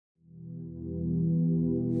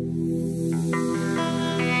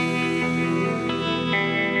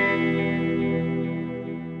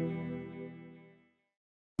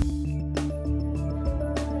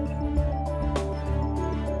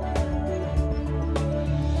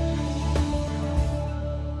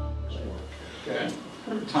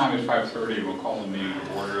time is 5:30. We'll call the meeting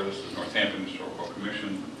to order. This is Northampton Historical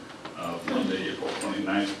Commission of Monday, April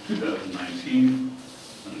 29th, 2019.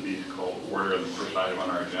 And the meeting is called to order. The first item on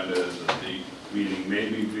our agenda is that the meeting may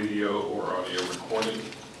be video or audio recorded.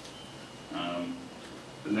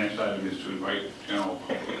 The next item is to invite general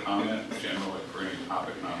public comment, generally for any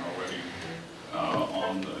topic not already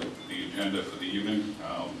on the agenda for the evening,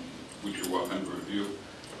 which you're welcome to review.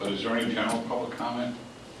 But is there any general public comment?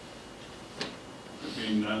 There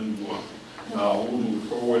being none, we'll move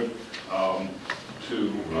forward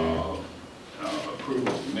to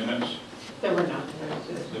approval of minutes. There were not.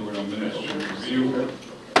 There were no minutes to review,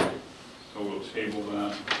 so we'll table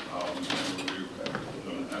that and review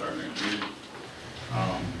at our next meeting.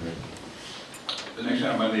 The next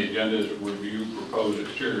item on the agenda is review proposed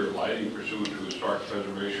exterior lighting pursuant to historic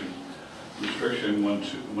preservation restriction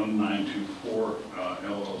 1924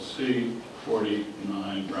 LLC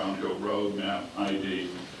 49 Brown Hill Road, map ID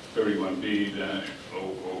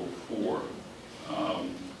 31B-004.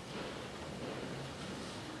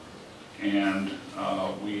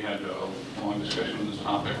 We had a long discussion on this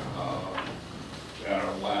topic at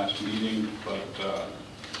our last meeting, but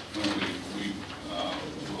we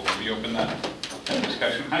will reopen that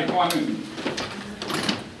discussion. Hi, come on in.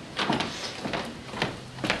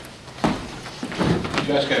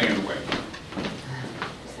 Just getting in the way.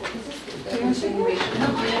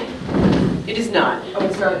 It is not. Oh,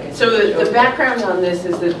 it's not. Okay. So the background on this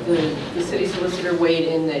is that the city solicitor weighed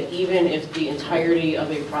in that even if the entirety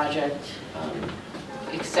of a project,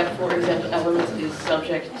 except for exempt elements, is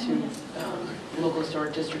subject to local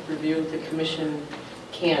historic district review, the commission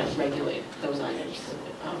can't regulate those items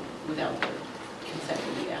without the consent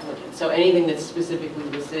of the applicant. So anything that's specifically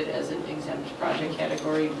listed as an exempt project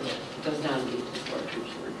category does not need historic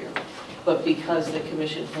review. But because the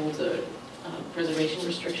commission holds a preservation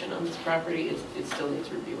restriction on this property, it still needs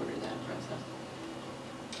review under that process.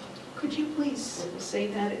 Could you please say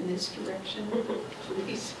that in this direction,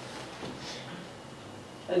 please?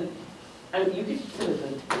 You could sit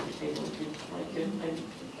at the table if you'd like to.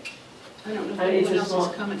 I don't know if anyone else is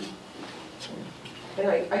coming. And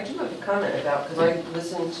I do have a comment about, because I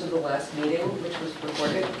listened to the last meeting, which was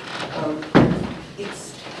recorded.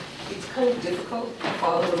 It's kind of difficult to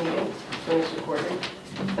follow a meeting when it's recorded.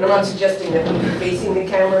 And I'm not suggesting that we're facing the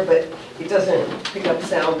camera, but it doesn't pick up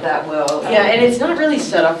sound that well. Yeah, and it's not really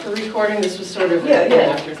set up for recording. This was sort of an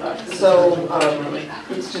afterthought. So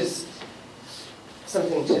it's just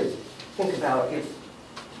something to think about if,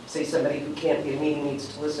 say, somebody who can't be at a meeting needs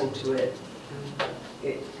to listen to it.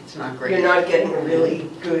 It's not great. You're not getting a really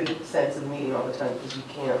good sense of the meeting all the time because you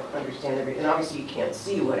can't understand everything. And obviously you can't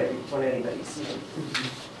see what anybody's seeing.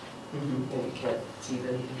 And you can't see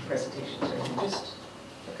the presentations. So just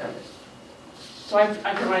a comment. So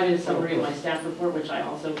I provided a summary of my staff report, which I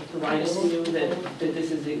also provided to you, that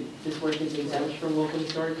this work is exempt from local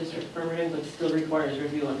historic district permitting, but still requires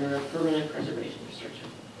review under a permanent preservation restriction.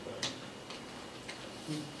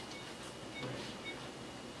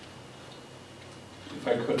 If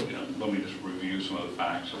I could, let me just review some of the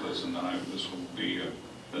facts of this, and then this will be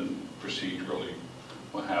then procedurally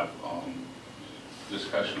we'll have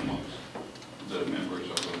discussion amongst the members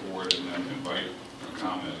of the board, and then invite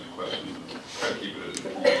comments, questions, try to keep it as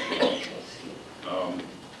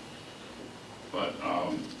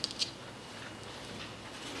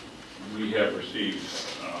we have received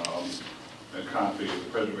a copy of the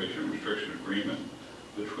preservation restriction agreement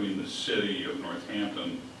between the city of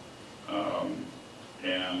Northampton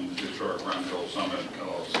and Historic Brown Hill Summit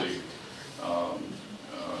LLC,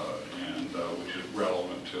 which is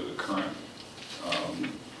relevant to the current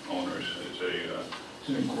owners. It's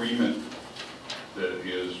an agreement that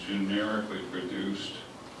is generically produced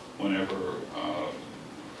whenever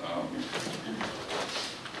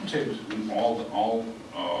all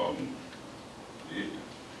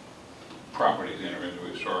properties enter into a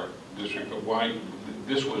historic district. But why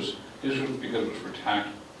this was because it was for tax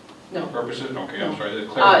purposes? Okay, I'm sorry.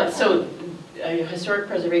 So a historic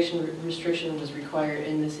preservation restriction was required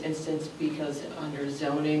in this instance because under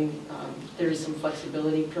zoning there is some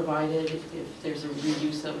flexibility provided if there's a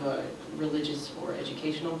reuse of a religious or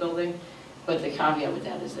educational building. But the caveat with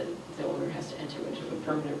that is that the owner has to enter into a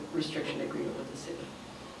permanent restriction agreement with the city.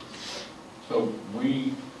 So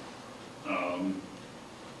we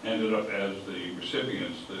ended up as the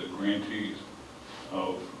recipients, the grantees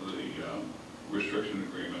of the restriction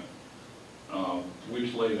agreement,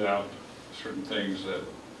 which laid out certain things that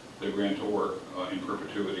the grantor in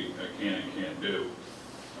perpetuity can and can't do.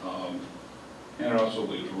 And it also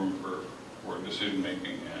leaves room for decision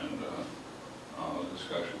making and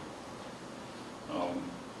discussion.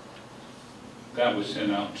 that was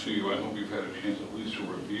sent out to you. I hope you've had a chance at least to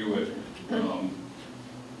review it.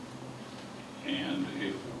 And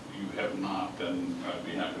if you have not, then I'd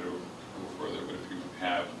be happy to go further, but if you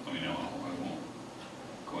have, let me know. I won't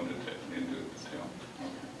go into detail.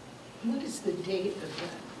 Okay. What is the date of that?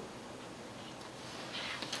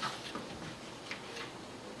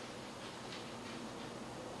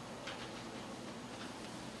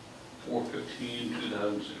 Four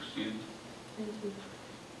 2016.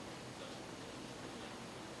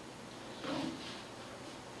 So,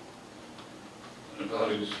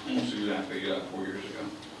 about it was almost exactly 4 years ago.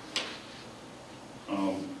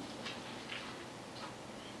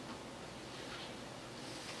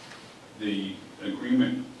 The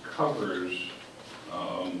agreement covers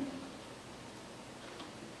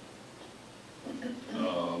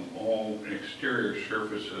all exterior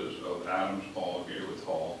surfaces of Adams Hall, Gayworth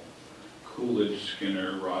Hall, Coolidge,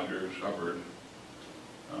 Skinner, Rogers, Hubbard,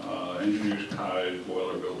 Engineers Cottage,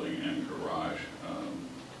 Boiler Building, and Garage.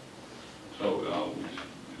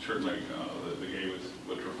 Certainly the Gayworth,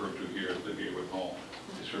 what's referred to here as the Gayworth Hall,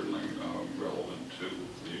 is certainly relevant to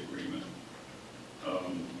the agreement.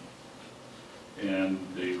 And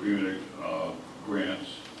the agreement grants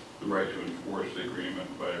the right to enforce the agreement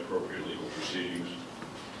by appropriate legal proceedings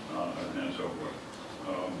and so forth.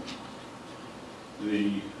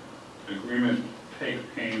 The agreement takes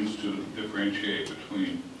pains to differentiate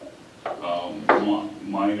between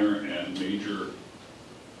minor and major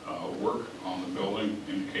work on the building,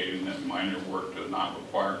 indicating that minor work does not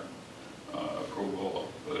require approval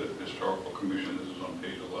of the Historical Commission. This is on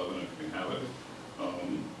page 11 if you have it.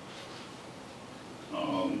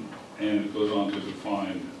 And it goes on to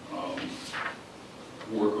define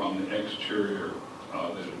work on the exterior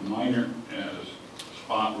that is minor as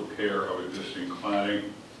spot repair of existing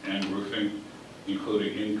cladding and roofing,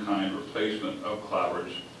 including in-kind replacement of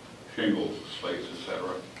clapboards, shingles, slates,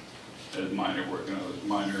 etc. as minor work. You know, it's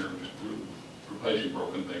minor, just replacing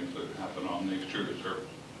broken things that happen on the exterior surface.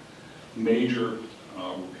 Major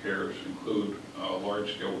repairs include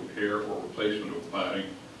large-scale repair or replacement of cladding,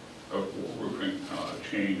 or roofing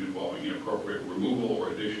change involving inappropriate removal or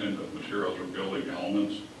addition of materials or building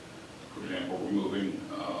elements. For example, removing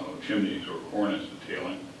chimneys or cornice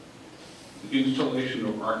detailing. Installation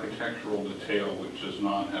of architectural detail which does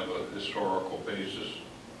not have a historical basis.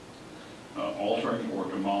 Altering or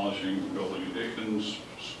demolishing building additions,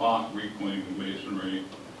 spot reclaiming masonry,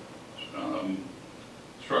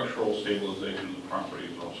 structural stabilization of the property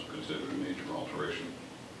is also considered a major alteration.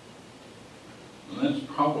 And that's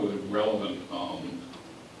probably the relevant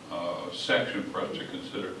section for us to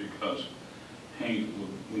consider, because paint,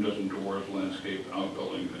 windows and doors, landscape,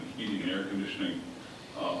 outbuildings, and heating and air conditioning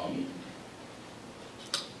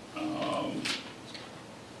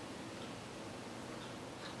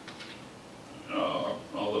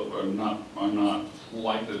although I'm not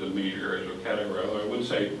likely the major areas of category, although I would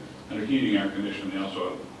say under heating and air conditioning,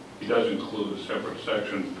 he does include a separate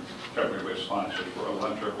section, separated by slashes for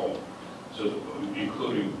electrical, so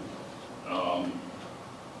including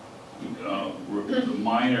the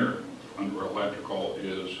minor under electrical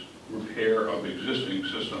is repair of existing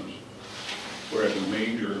systems, whereas the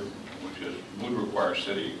major, which would require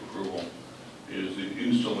city approval, is the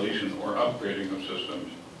installation or upgrading of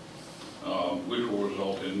systems, which will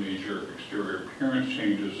result in major exterior appearance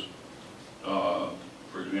changes.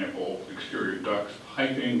 For example, exterior ducts,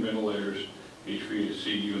 piping, ventilators,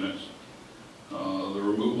 HVAC units, the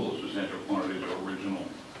removal of substantial quantities of original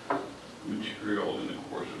material in the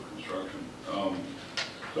course of construction.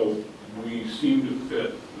 So we seem to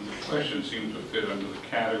fit, the question seems to fit under the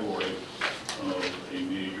category of a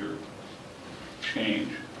major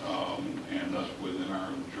change, and thus within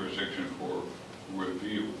our jurisdiction for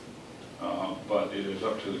review. But it is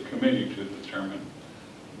up to the committee to determine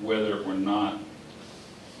whether or not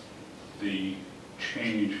the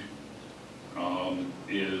change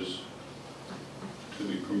is to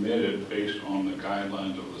be permitted based on the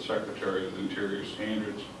guidelines of the Secretary of the Interior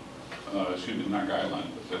standards, excuse me, not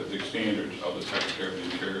guidelines, but the standards of the Secretary of the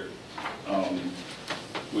Interior,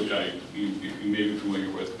 which you may be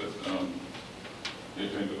familiar with, but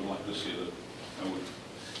if anybody would like to see that, I would.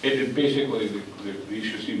 Basically, the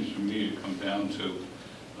issue seems to me to come down to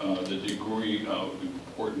the degree of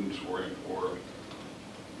importance or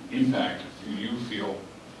impact you feel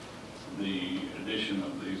the addition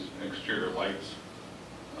of these exterior lights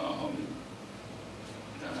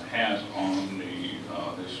has on the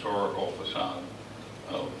historical facade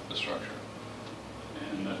of the structure.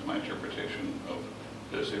 And that's my interpretation of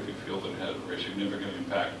this. If you feel that it has a very significant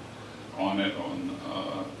impact on it, on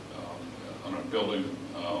a building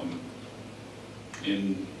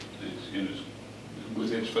in its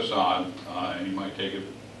with its facade, and you might take it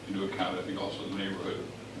into account, I think, also the neighborhood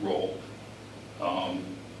role, or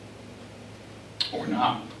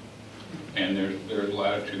not. And there's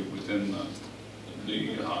latitude within the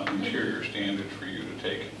interior standards for you to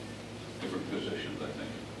take different positions, I think.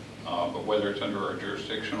 But whether it's under our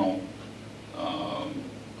jurisdictional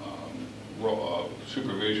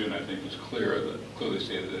supervision, I think is clearly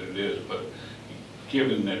stated that it is, but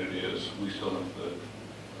given that it is, we still have the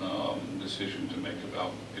decision to make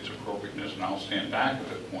about its appropriateness, and I'll stand back at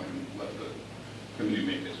that point and let the committee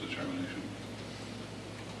make its determination.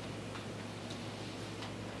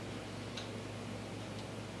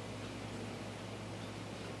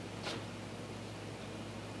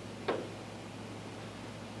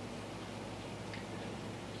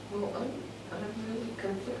 Well, I'm really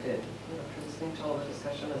conflicted, from listening to all the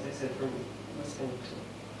discussion, as I said, from listening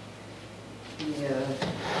to the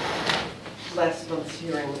last month's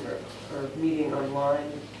hearing or meeting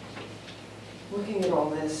online, looking at all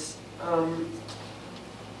this,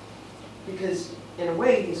 because in a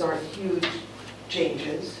way, these aren't huge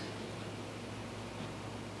changes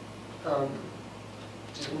to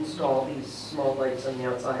install these small lights on the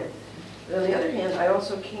outside. But on the other hand, I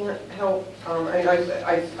also can't help,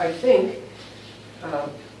 I think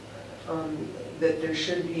that there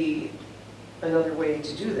should be another way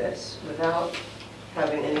to do this without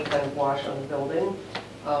having any kind of wash on the building.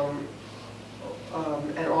 And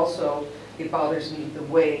also, it bothers me the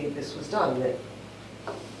way this was done, that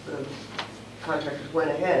the contractors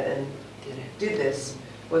went ahead and did this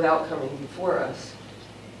without coming before us.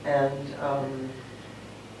 And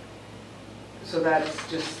so that's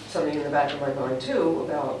just something in the back of my mind too,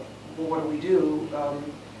 about, well, what do we do?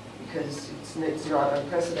 Because it's not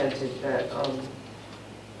unprecedented that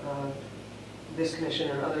this commission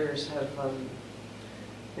and others have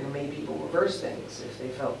made people reverse things if they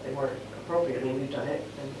felt they weren't appropriate. I mean, we've done it,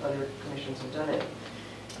 and other commissions have done it.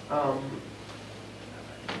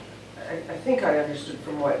 I think I understood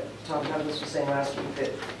from what Tom Douglas was saying last week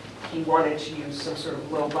that he wanted to use some sort of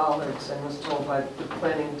low bollards and was told by the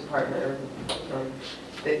planning department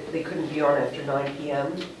that they couldn't be on after 9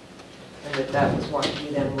 p.m. and that was why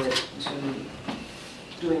he then went to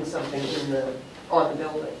doing something on the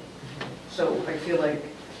building. So I feel like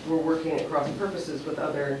we're working at cross purposes with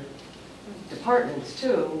other departments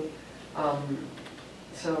too.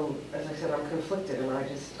 So as I said, I'm conflicted, and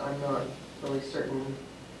I'm not really certain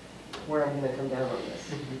where I'm going to come down on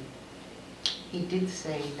this. Mm-hmm. He did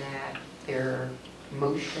say that they're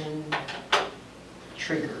motion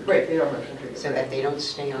triggered. Right, they are motion triggered. So that they don't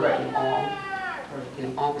stay on Right.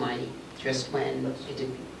 all night, just when the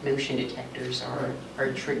motion detectors are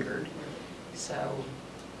triggered. So,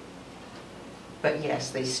 but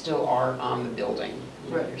yes, they still are on the building.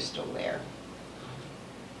 Right. They're still there.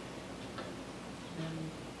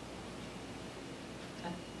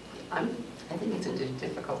 I think it's a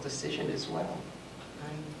difficult decision as well.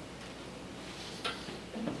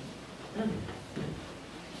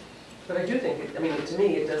 But I do think, to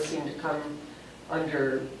me, it does seem to come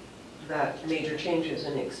under that major changes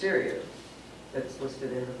in the exterior that's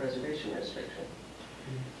listed in the preservation restriction.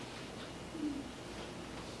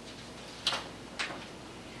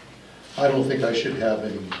 I don't think I should have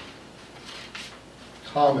any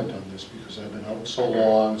comment on this because I've been out so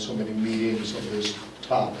long, so many meetings of this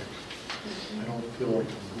topic. I don't feel like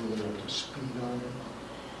I'm really up to speed on it.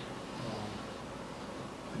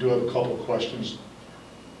 I do have a couple of questions.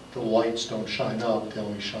 The lights don't shine up, they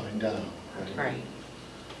only shine down. Right.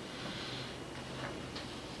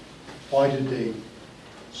 Why did they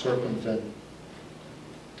circumvent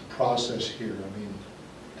the process here?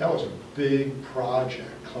 That was a big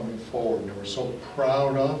project coming forward, and they were so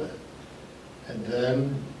proud of it. And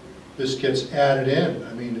then this gets added in.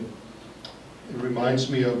 It reminds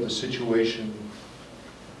me of the situation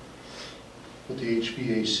with the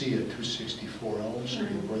HVAC at 264 Elm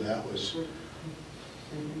Street, where that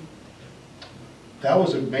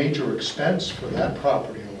was a major expense for that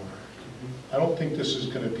property owner. I don't think this is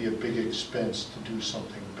going to be a big expense to do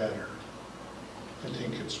something better. I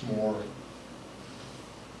think it's more,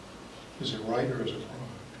 is it right or is it wrong?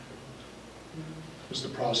 Was the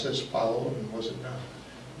process followed and was it not?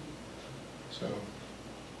 So.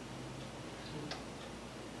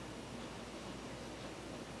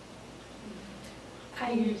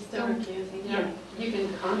 I don't, yeah, you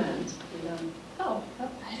can comment. Oh,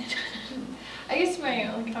 I guess my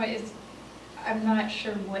only comment is, I'm not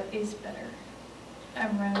sure what is better.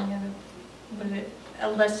 I'm running out of what a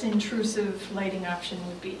less intrusive lighting option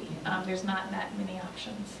would be. There's not that many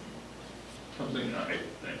options. Something, I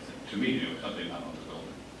think, to me, something not on the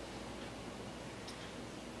building.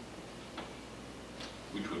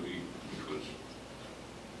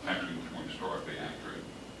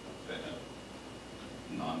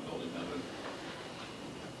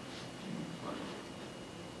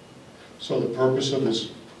 So the purpose of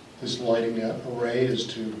this lighting array is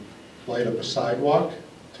to light up a sidewalk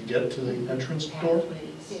to get to the entrance door?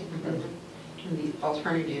 Pathways. And the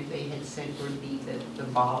alternative they had said would be the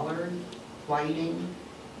bollard lighting,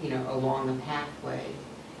 along the pathway,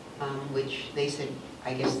 which they said,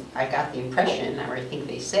 I guess, I got the impression, or I think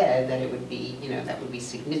they said, that it would be, that would be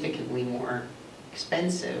significantly more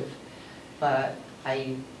expensive, but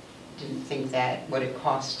I didn't think that what it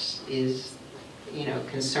costs is,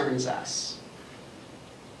 concerns us.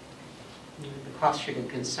 The cost shouldn't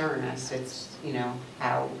concern us, it's,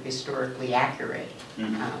 how historically accurate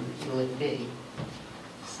will it be.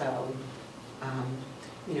 So,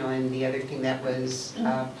 and the other thing that was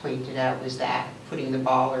pointed out was that putting the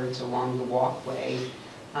bollards along the walkway,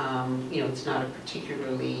 it's not a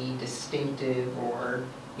particularly distinctive or,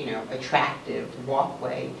 attractive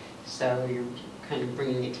walkway, so you're kind of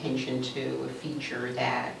bringing attention to a feature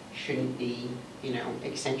that shouldn't be,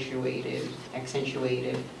 accentuated.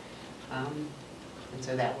 And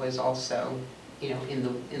so that was also, in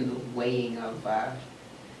the weighing of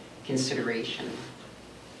consideration.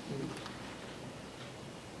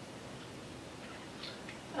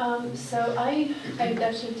 So I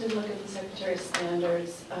actually did look at the Secretary's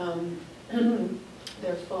standards.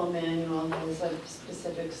 Their full manual has a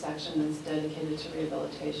specific section that's dedicated to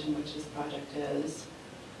rehabilitation, which this project is.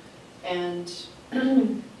 And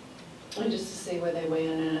just to see where they weigh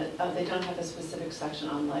in it, they don't have a specific section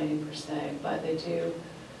on lighting per se, but they do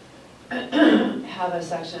have a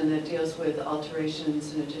section that deals with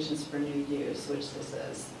alterations and additions for new use, which this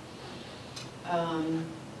is.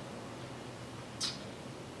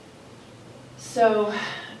 So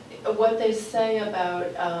what they say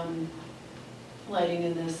about lighting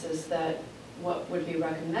in this is that what would be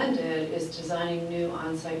recommended is designing new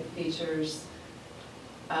on-site features,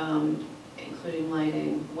 including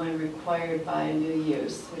lighting, when required by a new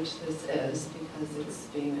use, which this is because it's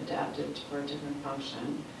being adapted for a different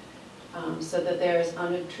function, so that they're as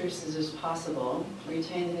unobtrusive as possible,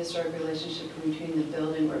 retain the historic relationship between the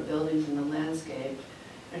building or buildings and the landscape,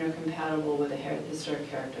 and are compatible with the historic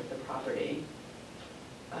character of the property.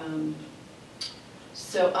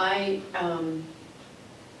 So I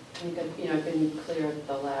think I've been clear at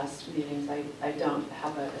the last meetings. I don't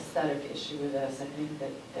have an aesthetic issue with this. I think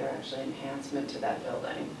that they're actually enhancement to that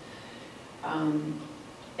building.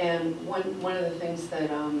 And one of the things that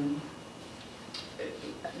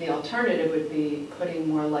the alternative would be putting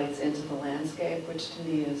more lights into the landscape, which to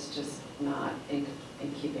me is just not in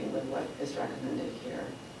keeping with what is recommended here.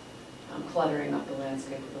 Cluttering up the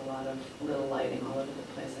landscape with a lot of little lighting all over the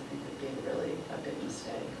place, I think would be really a big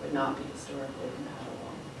mistake. Would not be historically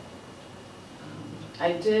compatible.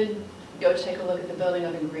 I did go take a look at the building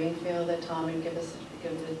up in Greenfield that Tom would give us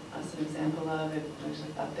an example of. It was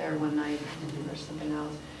up there one night or something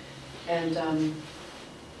else, and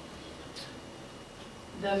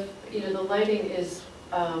the lighting is.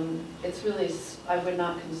 It's really, I would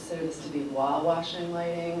not consider this to be wall washing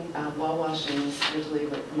lighting. Wall washing is usually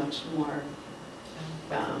much more.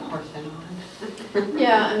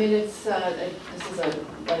 Yeah, I mean, it's this is a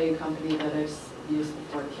lighting company that I've used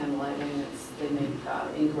before, Ken Lighting. They make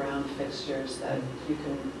in-ground fixtures that you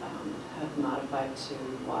can have modified to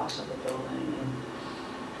wash up a building. And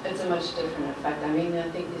it's a much different effect. I mean, I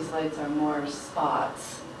think these lights are more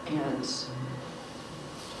spots, and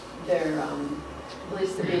they're. At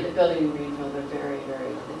least the building in Greenfield, they're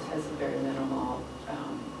it has a very minimal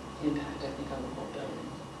impact, I think, on the whole building.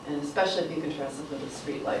 And especially if you contrast it with the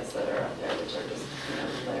street lights that are up there, which are just,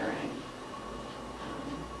 glaring.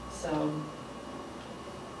 So,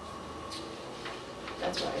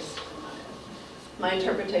 that's why my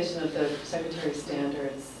interpretation of the Secretary's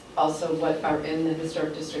standards, also what are in the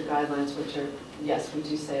Historic District Guidelines, which are, yes, we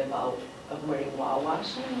do say about avoiding wall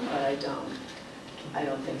washing, but I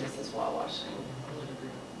don't think this is wall washing.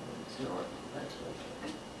 Any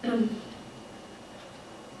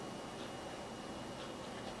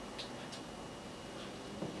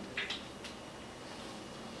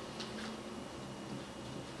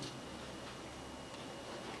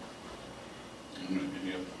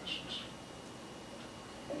other questions?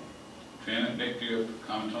 Janet, Nick, do you have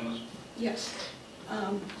comments on this? Yes.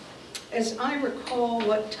 As I recall,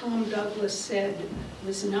 what Tom Douglas said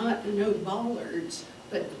was not no bollards,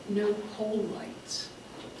 but no pole lights.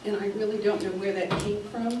 And I really don't know where that came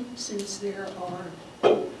from, since there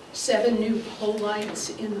are 7 new pole lights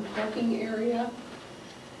in the parking area.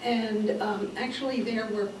 And actually there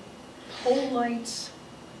were pole lights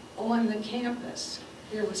on the campus.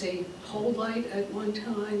 There was a pole light at one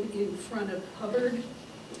time in front of Hubbard,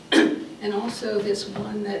 and also this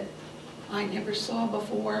one that I never saw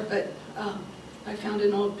before, but I found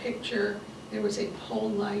an old picture, there was a pole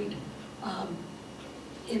light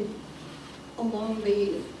along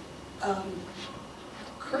the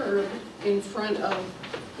curb in front of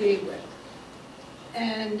Gateway.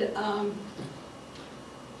 And,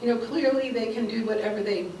 you know, clearly they can do whatever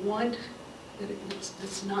they want, that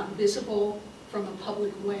it's not visible from a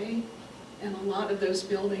public way, and a lot of those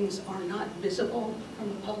buildings are not visible from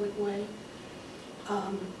a public way.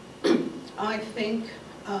 I think,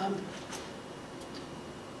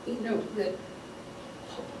 you know, that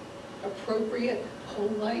appropriate pole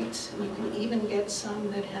lights, you can even get some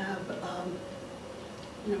that have,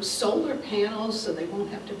 you know, solar panels so they won't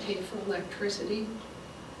have to pay for electricity,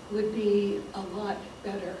 would be a lot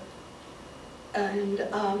better. And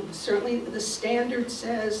certainly the standard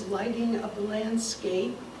says lighting of the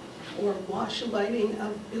landscape or wash lighting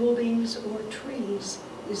of buildings or trees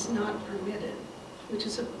is not permitted, which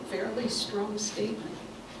is a fairly strong statement.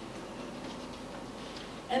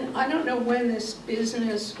 And I don't know when this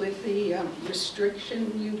business with the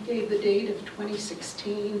restriction, you gave the date of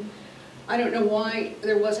 2016. I don't know why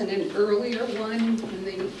there wasn't an earlier one when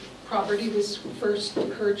the property was first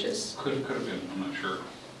purchased. Could have been, I'm not sure.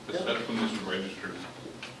 Is that when this was registered?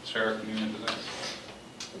 Sarah, can you answer that?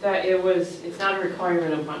 That it's not a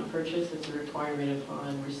requirement upon purchase, it's a requirement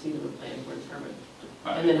upon receipt of a planning board permit.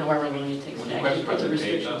 And then however long it takes to actually put the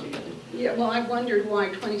restriction together. Yeah, well, I wondered why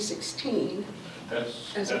 2016,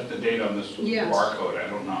 That's the date on this Yes. barcode, I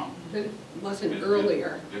don't know. but it wasn't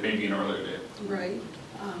earlier, It may be an earlier date. right?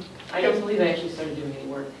 I don't believe they actually started doing any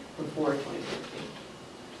work before 2016.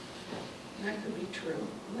 That could be true,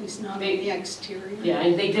 at least not on They- the exterior. Yeah,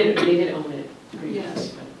 and they did own it previously.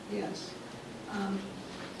 Yes. Yes.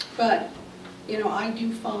 But, you know, I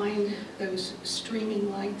do find those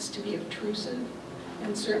streaming lights to be obtrusive,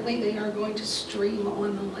 and certainly they are going to stream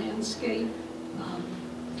on the landscape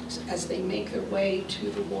as they make their way to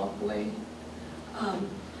the walkway.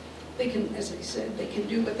 They can, as I said, they can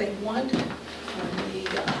do what they want on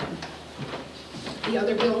the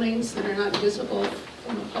other buildings that are not visible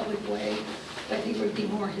from a public way. I think it would be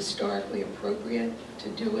more historically appropriate to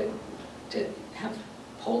do it, to have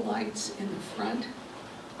pole lights in the front.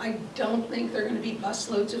 I don't think there are going to be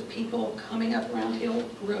busloads of people coming up Round Hill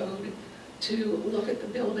Road to look at the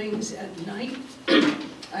buildings at night.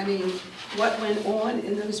 I mean, what went on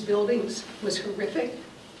in those buildings was horrific,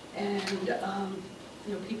 and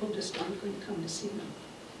you know, people just aren't going to come to see them.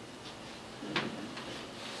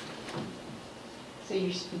 So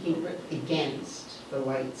you're speaking against the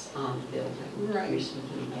lights on the building? Right. You're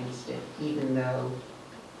speaking against it, even though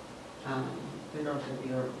They're not going to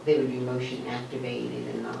be on. they would be motion activated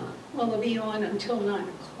and not, Well, they'll be on until 9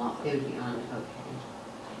 o'clock. they would be on,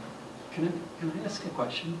 okay. Can I ask a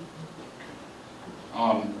question?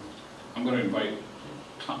 I'm going to invite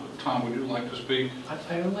Tom. Tom, would you like to speak?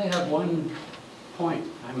 I only have one point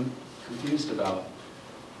I'm confused about.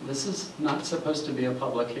 This is not supposed to be a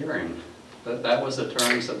public hearing. That was the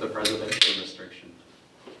terms of the preservation restriction.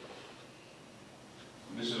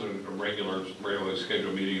 This is a regularly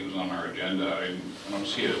scheduled meeting. It was on our agenda. I don't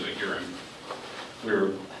see it as a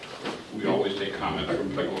hearing. We always take comments from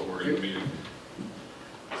people who are in the meeting.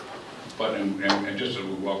 But, and just as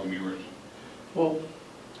we welcome yours. Well,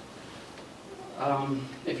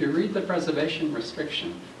 if you read the preservation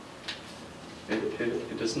restriction,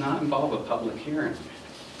 it does not involve a public hearing.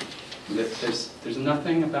 There's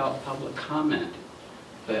nothing about public comment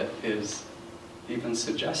that is even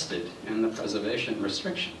suggested in the preservation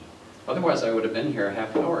restriction. Otherwise, I would have been here a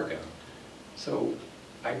half hour ago. So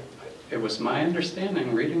it was my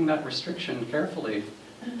understanding, reading that restriction carefully,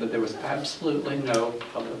 that there was absolutely no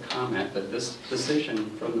public comment, that this decision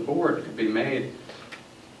from the board could be made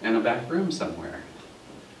in a back room somewhere.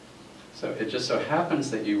 So it just so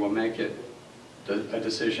happens that you will make it a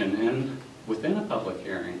decision within a public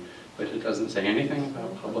hearing, but it doesn't say anything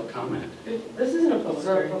about public comment. This isn't a public It's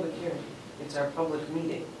not a hearing. public hearing. It's our public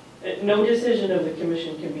meeting. No decision of the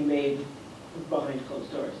commission can be made behind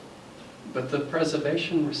closed doors. But the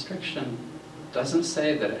preservation restriction doesn't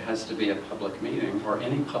say that it has to be a public meeting or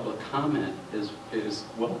any public comment is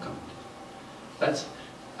welcomed.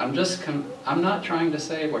 I'm not trying to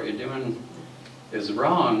say what you're doing is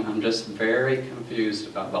wrong. I'm just very confused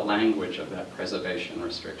about the language of that preservation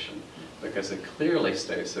restriction, because it clearly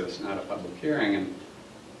states that it's not a public hearing, and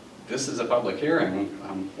this is a public hearing,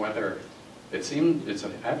 whether it's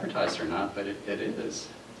advertised or not, but it is.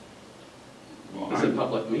 Well, It's a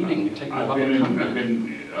public meeting, you take I've public been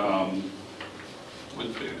comment.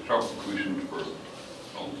 with the Historical Commission for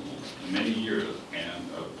many years, and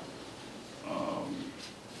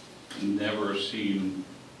never seen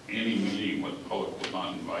any meeting where the public was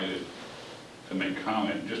not invited to make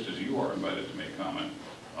comment, just as you are invited to make comment.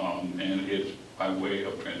 And it's by way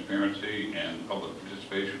of transparency and public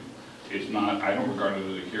participation. It's not, I don't regard it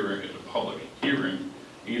as a hearing, as a public hearing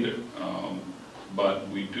either. But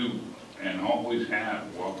we do, and always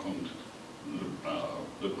have, welcomed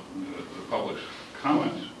the public's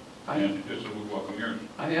comments, and just as we welcome yours.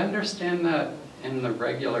 I understand that in the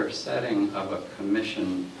regular setting of a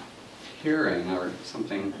commission hearing or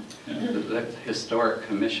something, the historic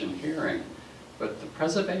commission hearing, but the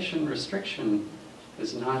preservation restriction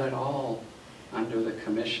is not at all under the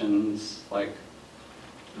commission's, like,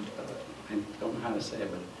 I don't know how to say it,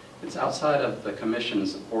 but it's outside of the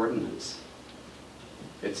commission's ordinance.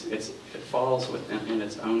 It falls in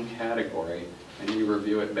its own category, and you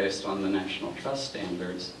review it based on the National Trust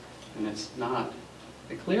standards, and it's not,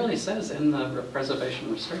 it clearly says in the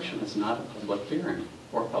preservation restriction it's not a public hearing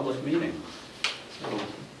or public meeting. So,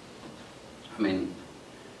 I mean,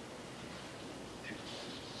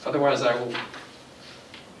 otherwise I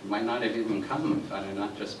might not have even come if I had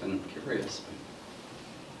not just been curious.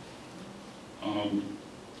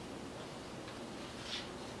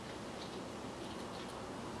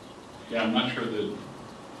 Yeah, I'm not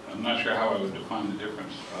sure how I would define the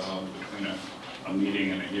difference between a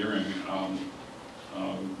meeting and a hearing,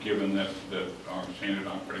 given that our standard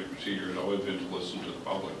operating procedure has always been to listen to the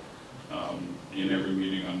public in every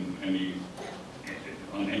meeting on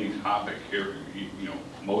any topic here, you know,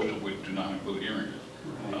 most of which do not include hearings.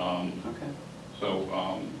 Right. Okay. So,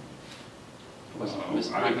 was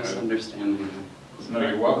my misunderstanding? No,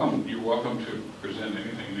 you're welcome. You're welcome to present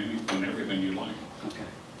anything and everything you like. Okay.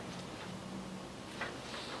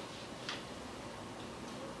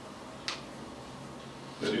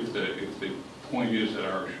 But if the point is that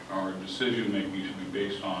our decision making should be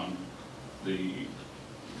based on the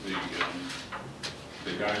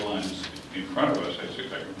guidelines in front of us,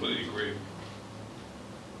 I completely agree.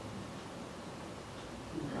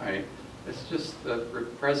 Right. It's just the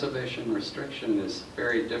preservation restriction is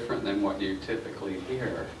very different than what you typically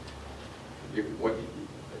hear. You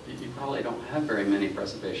probably don't have very many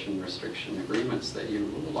preservation restriction agreements that you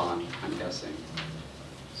rule on, I'm guessing.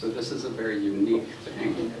 So this is a very unique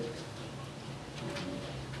thing.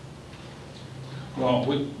 Well,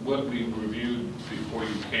 what we reviewed before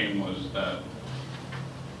you came was that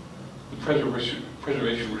the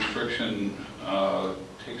preservation restriction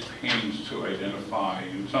takes pains to identify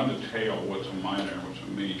in some detail what's a minor, what's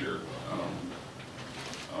a major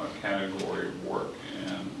category of work,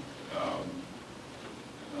 and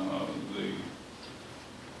the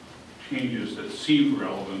changes that seem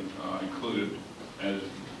relevant included, as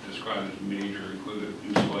described as major, included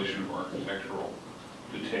installation of architectural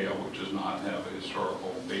detail, which does not have a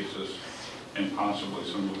historical basis, and possibly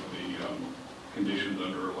some of the conditions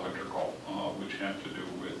under electrical, which have to do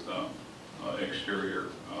with exterior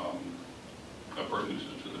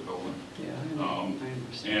appurtenances to the building. Yeah, I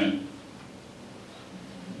understand. And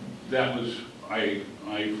that was, I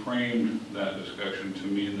framed that discussion to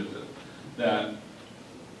mean that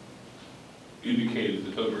indicated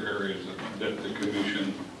that those were areas that the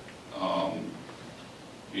commission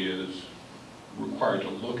is required to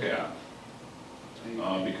look at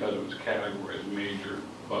because of its category as major,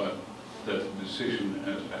 but that the decision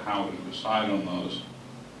as to how to decide on those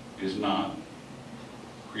is not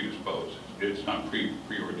predisposed. It's not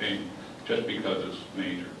preordained just because it's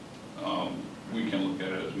major. We can look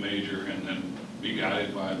at it as major and then be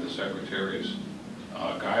guided by the Secretary's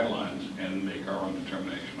guidelines and make our own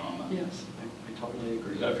determination on that. Yes, I totally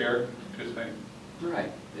agree. Is that fair to say?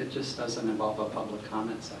 Right. It just doesn't involve a public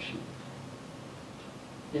comment session.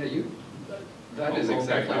 Yeah, that is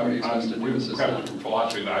exactly what you're supposed to do. We've had some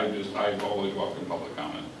philosophy that I've always welcomed public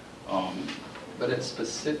comment. But it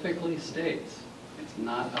specifically states it's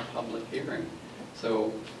not a public hearing.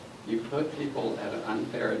 So you put people at an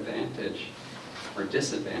unfair advantage or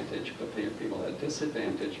disadvantage, put people at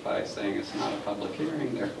disadvantage by saying it's not a public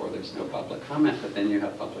hearing, therefore there's no public comment, but then you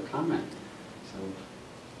have public comment. So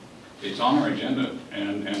it's on our agenda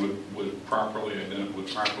and was properly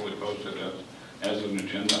posted as an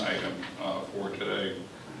agenda item for today.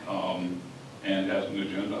 And as an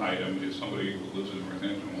agenda item, if somebody who lives in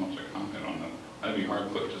Northampton wants to comment on it, I'd be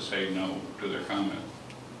hard put to say no to their comment.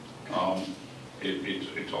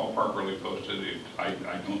 It's all properly posted. I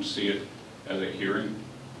don't see it as a hearing.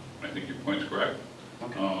 I think your point's correct.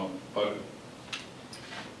 Okay. But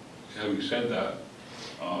having said that,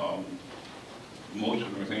 most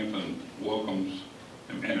of Northampton welcomes,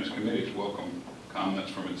 and its committees welcome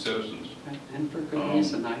comments from its citizens. And for good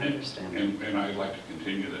reason, I understand. And I'd like to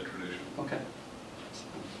continue that tradition. Okay.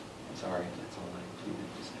 Sorry, that's all I needed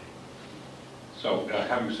to say. So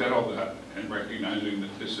having said all that, and recognizing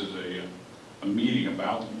that this is a meeting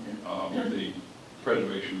about the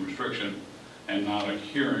preservation restriction and not a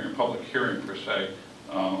hearing, a public hearing per se,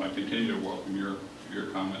 I continue to welcome your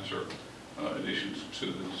comments or additions to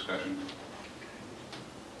the discussion.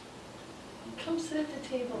 Come sit at the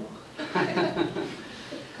table. I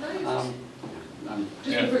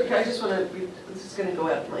just want to, this is going to go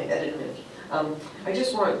out of my head in a minute. I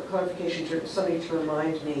just want clarification, somebody to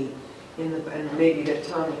remind me, and maybe that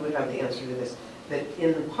Tom would have the answer to this, that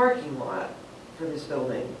in the parking lot for this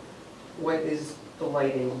building, what is the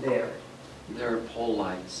lighting there? There are pole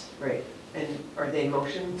lights. Right, and are they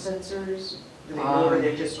motion sensors? Do they know, or are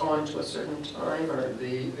they just on to a certain time, or?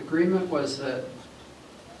 The agreement was that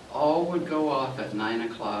all would go off at 9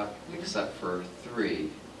 o'clock except for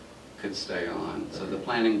 3 could stay on. So the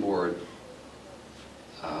planning board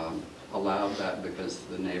allowed that because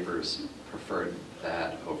the neighbors preferred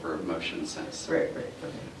that over motion sensor. Right, okay.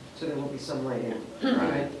 So there will be some lighting in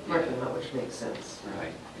Right. the parking lot, which makes sense.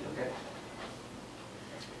 Right. Okay.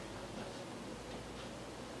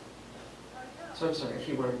 So I'm sorry if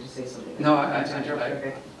you wanted to say something. No,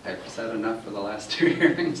 Okay. I've said enough for the last 2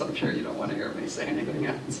 hearings. I'm sure you don't want to hear me say anything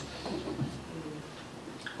else.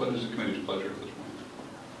 What is the committee's pleasure at this point?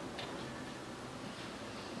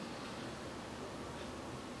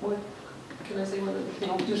 What, can I say one other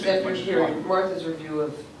thing? Just after hearing Martha's review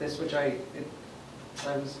of this, which I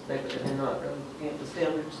was negligent in not really looking at the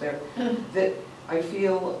standards there, that I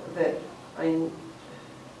feel that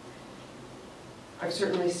I've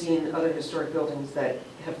certainly seen other historic buildings that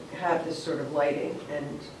have had this sort of lighting,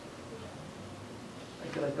 and I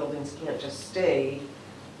feel like buildings can't just stay,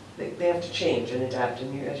 they have to change and adapt,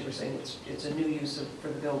 and as you were saying, it's a new use for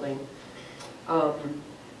the building.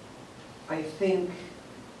 I think,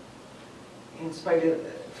 in spite of the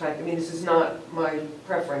fact, I mean, this is not my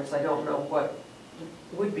preference, I don't know what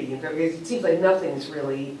would be, because it seems like nothing's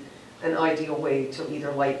really an ideal way to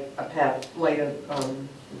either light a path, light a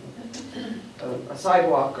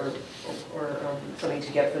sidewalk or something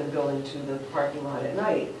to get from the building to the parking lot at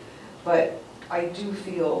night. But I do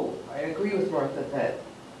feel, I agree with Martha that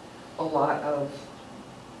a lot of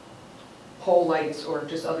pole lights or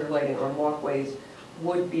just other lighting on walkways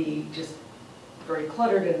would be just very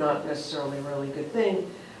cluttered and not necessarily a really good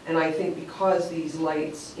thing. And I think because these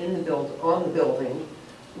lights in the on the building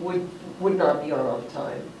would not be on all the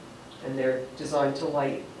time, and they're designed to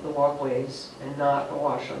light the walkways and not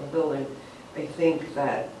awash on the building, I think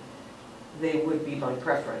that they would be my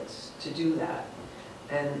preference to do that.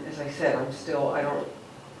 And as I said, I'm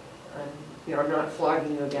not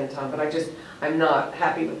flogging you again, Tom, but I'm not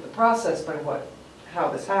happy with the process by how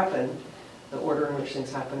this happened, the order in which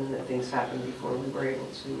things happened, and that things happened before we were able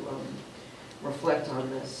to reflect on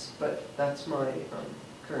this. But that's my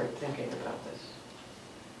current thinking about this.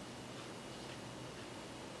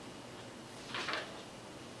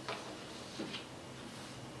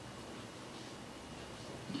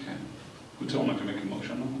 Okay. Would someone like to make a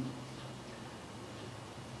motion on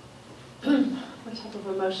What type of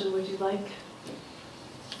a motion would you like? it?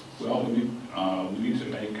 Well, we need to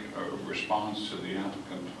make a response to the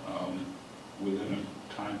applicant within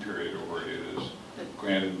a time period where it is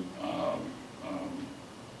granted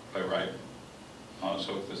by right.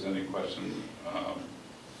 So if there's any question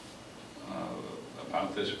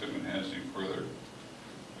about this, if anyone has any further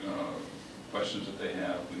questions that they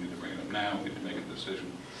have, we need to bring them now. We need to make a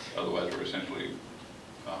decision. Otherwise, we're essentially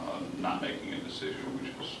not making a decision,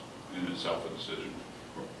 which is in itself a decision.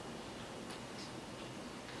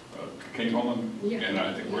 Can you hold on? Yeah. And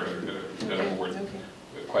I think we're at a board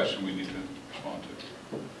question we need to respond to.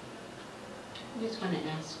 I just want to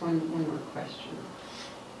ask one more question.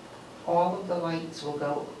 All of the lights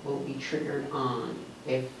will be triggered on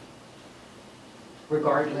if,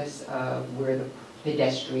 regardless of where the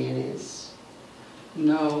pedestrian is?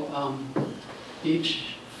 No,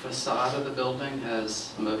 each facade of the building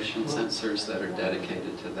has motion sensors that are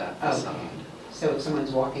dedicated to that facade. Okay. So if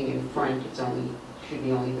someone's walking in front, should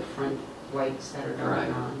be only the front lights that are going Right.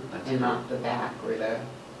 on, That's and right. not the back or the...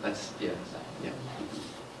 That's, yes, yeah.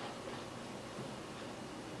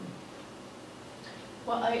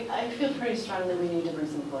 Well, I feel pretty strongly we need to bring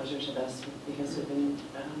some closure to this because we've been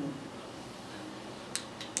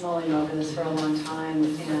mulling over this for a long time,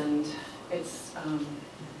 and it's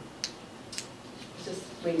just,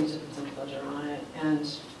 we need to put some closure on it.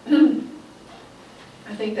 And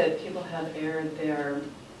I think that people have aired their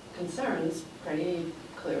concerns pretty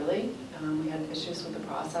clearly. We had issues with the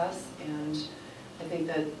process, and I think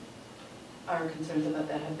that our concerns about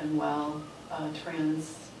that have been well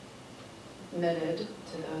transmitted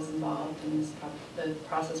to those involved, and the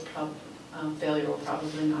process Failure will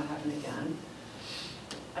probably not happen again.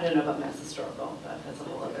 I don't know about Mass Historical, but that's a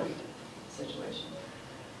whole other situation.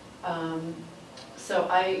 So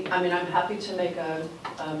I mean, I'm happy to make a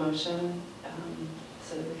motion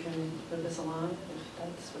so that we can move this along, if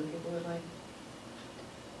that's what people would like.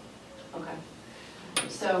 Okay.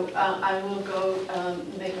 So I will go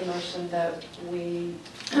make a motion that we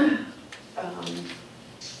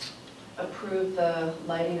approve the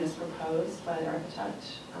lighting as proposed by the architect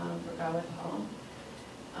for Gawick Hall.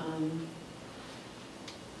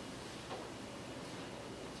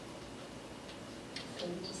 Can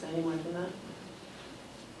you just say any more than that?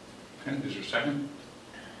 Okay, is there a second?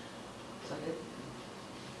 Second.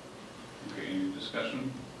 Okay, any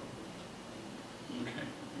discussion? Okay,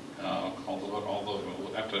 call the vote, all those,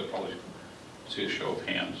 we'll have to probably see a show of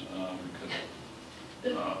hands, because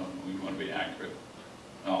we want to be accurate.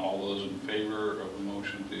 All those in favor of the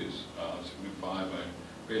motion, please signify by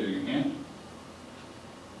raising your hand.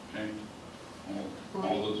 Okay,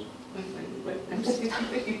 all those, I'm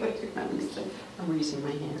raising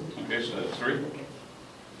my hand. okay, so that's 3.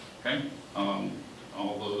 Okay,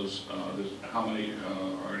 all those, how many,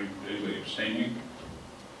 are anybody abstaining?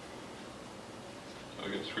 So I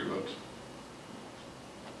get 3 votes.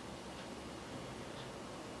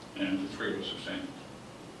 And the 3 of us abstain.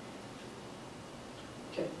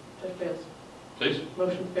 Okay, that fails. Please?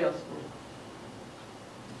 Motion fails.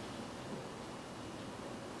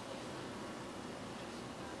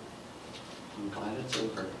 I'm glad it's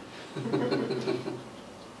over.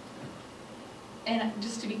 And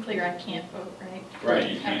just to be clear, I can't vote, right? Right,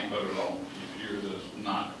 you can't vote at all. You're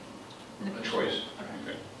not a choice.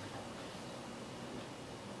 Okay.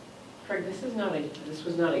 Craig, this was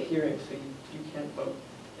not a hearing, so you can't vote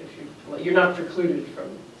if you're not precluded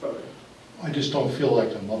from voting. I just don't feel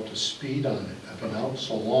like I'm up to speed on it. I've been out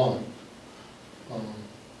so long.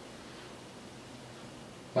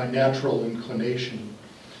 My natural inclination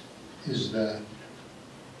is that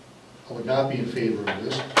I would not be in favor of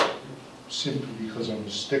this, simply because I'm a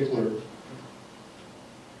stickler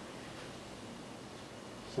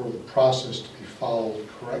for the process to be followed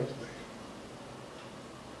correctly.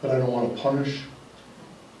 But I don't want to punish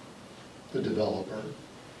the developer,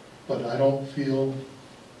 but I don't feel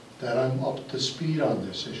that I'm up to speed on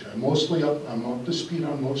this issue. I'm up to speed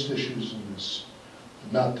on most issues in this,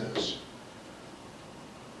 but not this.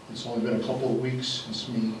 It's only been a couple of weeks since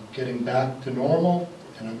me getting back to normal,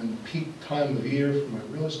 and I'm in peak time of year for my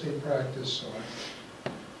real estate practice, so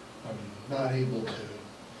I'm not able to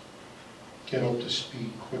get up to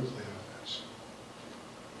speed quickly on this.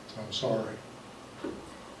 So I'm sorry.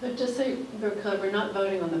 But just so we're clear, we're not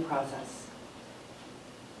voting on the process.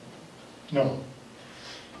 No,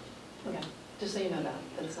 Okay. Just so you know that,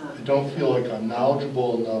 that's not. I don't feel like I'm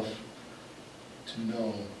knowledgeable enough to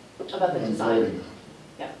know About what the I'm design. voting on.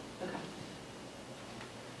 Yeah, okay.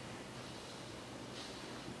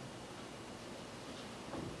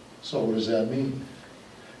 So what does that mean?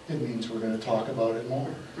 It means we're going to talk about it more.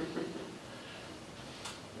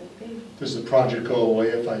 Maybe. Does the project go away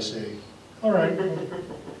if I say, all right?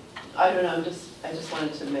 I don't know, I just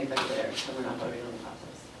wanted to make that clear, so we're not voting on the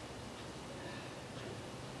process.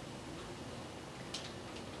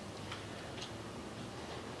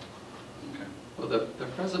 Okay. Well, the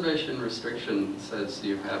preservation restriction says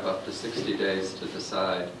you have up to 60 days to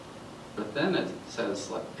decide, but then it says,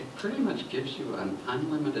 like, it pretty much gives you an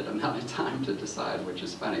unlimited amount of time to decide, which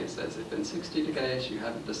is funny. It says if in 60 days you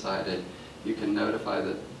haven't decided, you can notify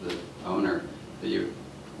the owner that you're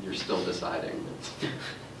still deciding.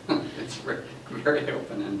 It's very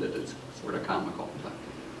open-ended. It's sort of comical. But.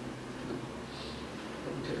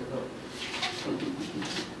 We took a vote.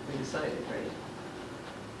 We decided, right?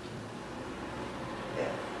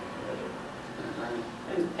 Yeah.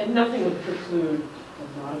 And nothing would preclude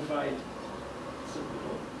a modified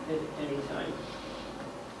submittal at any time.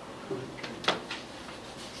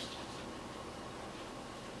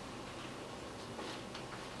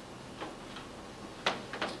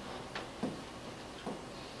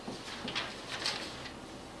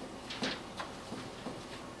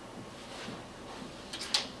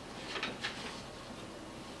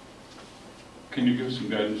 Can you give us some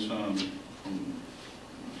guidance from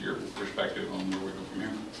your perspective on where we go from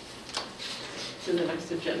here? To the next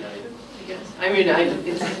agenda item, I guess. I mean,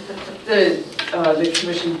 the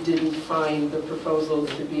commission didn't find the proposal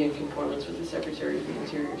to be in conformance with the Secretary of the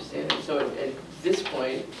Interior standards, so at this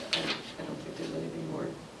point, I don't think there's anything more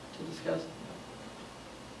to discuss.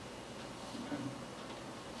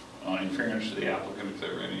 Okay. In fairness to the applicant, if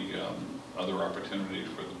there are any other opportunities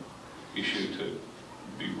for the issue to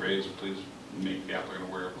be raised, please make the applicant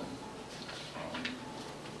aware of them.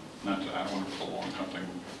 not to, I don't want to prolong something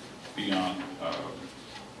beyond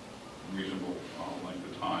reasonable length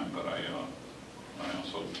of time, but I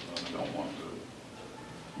also don't want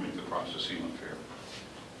to make the process seem unfair.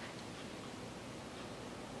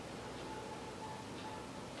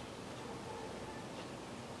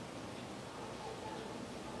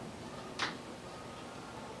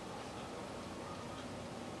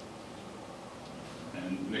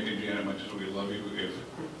 And Nick and Janet, much as we love you,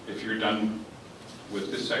 if you're done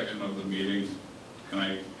with this section of the meeting, can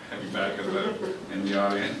I have you back in the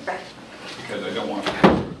audience? Because I don't want to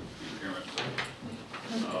have interference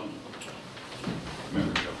of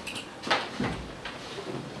membership.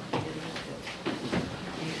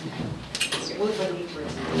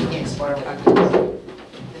 Yes.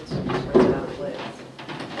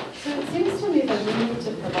 So it seems to me that we need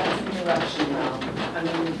to provide some direction now. I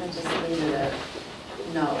mean, we can just leave it at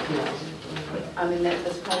no. I mean, that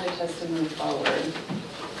this project has to move forward.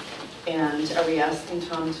 And are we asking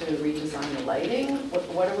Tom to redesign the lighting?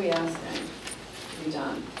 What are we asking to be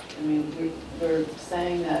done? I mean, we're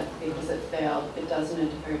saying that because it failed, it doesn't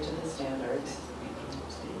adhere to the standards.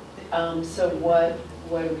 So what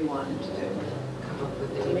do we want him to do? Come up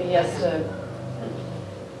with I a mean, he has to,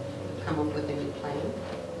 come up with a new plan.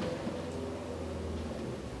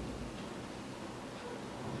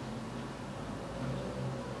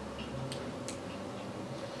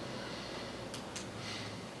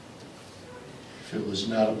 If it was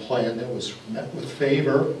not a plan that was met with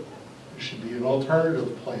favor, there should be an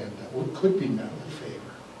alternative plan that could be met with favor.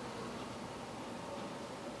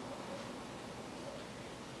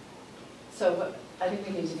 so I think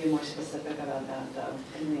we need to be more specific about that, though.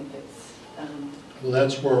 I think it's, Well,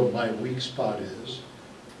 that's where my weak spot is,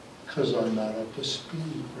 because I'm not up to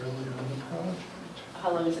speed really on the project.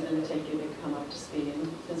 how long is it going to take you to come up to speed?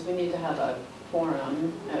 Because we need to have a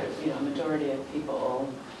quorum, a majority of people,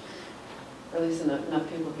 or at least enough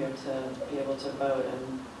people here to be able to vote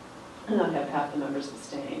and not have half the members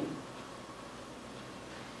abstain.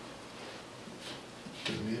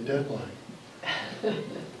 Give me a deadline.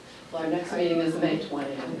 Well, our next meeting is May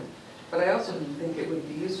 20th. But I also think it would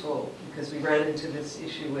be useful, because we ran into this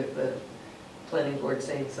issue with the planning board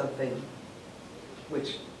saying something,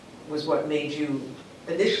 which was what made you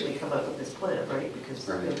initially come up with this plan, right? Because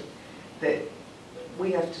Right. that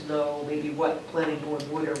we have to know maybe what planning board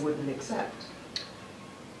would or wouldn't accept.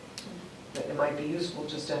 But it might be useful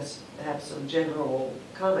just to have some general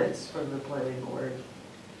comments from the planning board,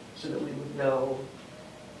 so that we would know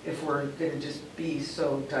if we're going to just be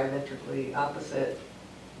so diametrically opposite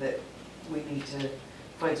that we need to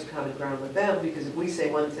find some common ground with them, because if we say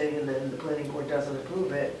one thing and then the planning board doesn't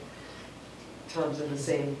approve it, Tom's in the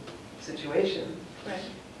same situation. Right.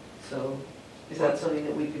 So is that something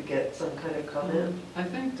that we could get some kind of comment I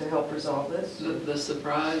think to help resolve this? the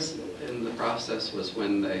surprise in the process was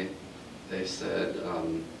when they said,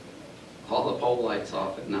 all the pole lights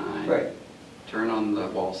off at 9. Right. Turn on the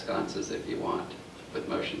wall sconces if you want with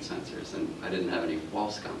motion sensors, and I didn't have any wall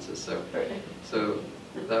sconces, so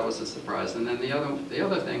that was a surprise. And then the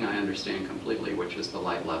other thing I understand completely, which is the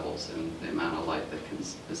light levels and the amount of light that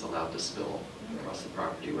is allowed to spill across the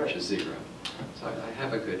property, which is 0. So I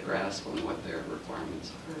have a good grasp on what their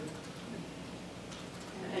requirements are.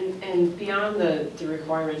 And beyond the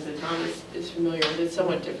requirements that Tom is familiar with, it's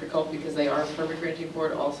somewhat difficult because they are a permit granting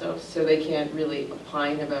board also, so they can't really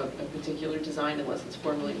opine about a particular design unless it's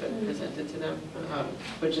formally been presented to them,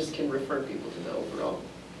 but just can refer people to the overall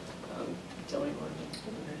zoning ordinance.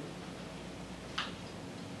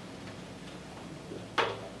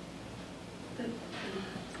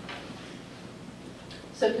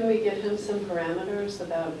 So can we give him some parameters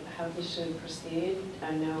about how he should proceed?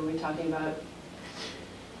 I know we're talking about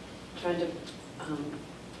trying to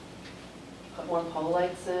put more pole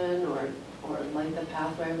lights in, or light the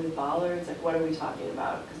pathway with bollards. Like, what are we talking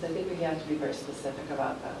about? Because I think we have to be very specific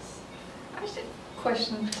about this. I just have a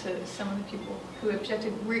question to some of the people who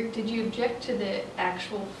objected. Did you object to the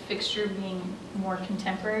actual fixture being more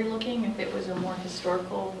contemporary looking? If it was a more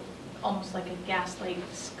historical, almost like a gaslight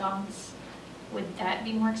sconce, would that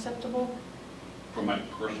be more acceptable? From my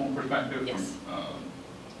personal perspective, Yes.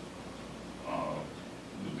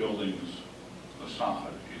 The building's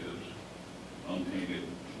facade is unpainted,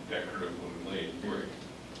 decoratively laid brick.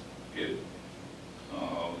 It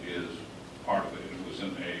is part of it. It was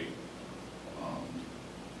in a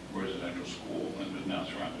residential school and is now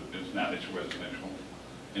surrounded, it's a residential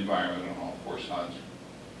environment on all 4 sides.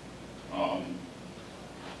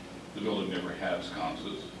 The building never had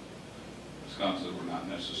sconces. Sconces were not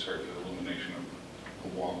necessary for the illumination of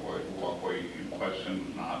the walkway. The walkway in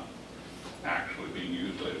question not actually being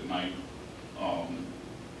used late at night.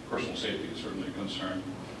 personal safety is certainly a concern,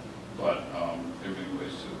 but there are many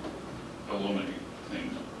ways to illuminate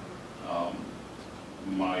things.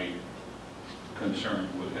 My concern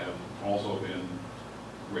would have also been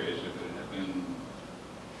raised if it had been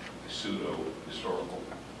a pseudo-historical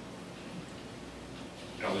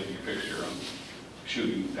LED fixture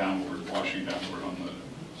shooting downward, washing downward on the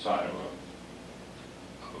side of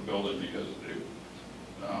a building, because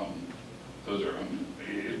those are,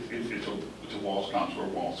 it's a wall sconce where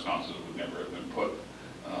wall sconces would never have been put.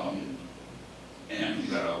 And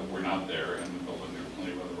we're not there in the building. There are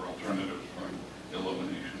plenty of other alternatives for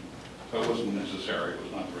illumination. So it wasn't necessary. It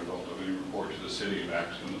was not the result of any report to the city of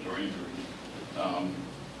accidents or injury.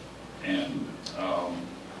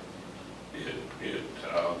 It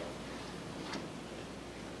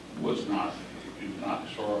was not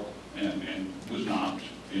historical and was not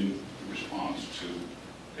in response to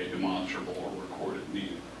a demonstrable or recorded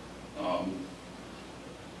need.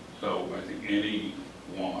 So I think any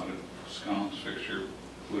wanted sconce fixture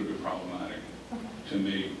would be problematic to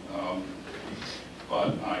me.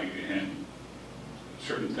 But and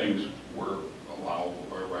certain things were allowable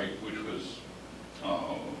by right, which was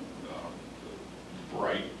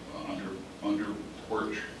bright under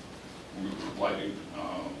porch lighting,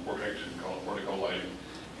 vortex, we call it portico lighting,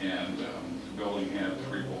 and the building had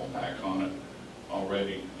 3 wall packs on it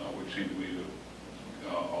already, which seemed to me to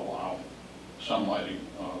allow some lighting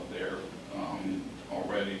there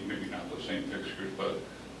already, maybe not the same fixtures, but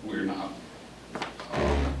we're not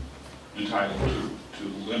entitled to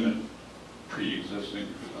limit pre-existing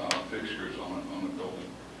fixtures on a building.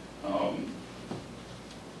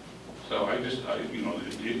 So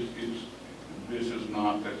this is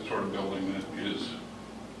not that sort of building that is,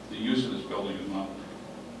 the use of this building is not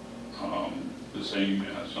the same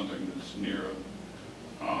as something that's near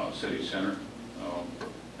a city center,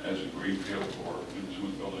 as a greenfield or in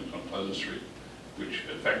some buildings on Pleasant Street, which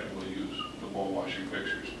effectively use the wall washing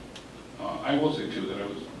fixtures. I will say too that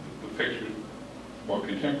the fixtures, while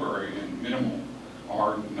contemporary and minimal,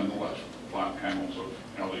 are nonetheless flat panels of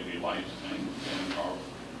LED lights, and are,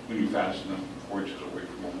 when you fasten them 4 inches away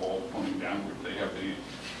from a wall pointing downward, they have the,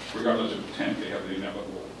 regardless of intent, they have the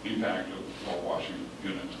inevitable impact of wall washing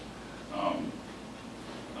units.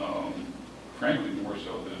 Frankly, more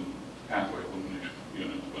so than pathway illumination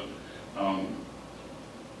units, but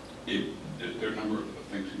there are a number of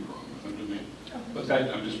things wrong with them to me. But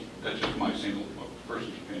that's just my single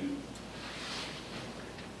person's opinion.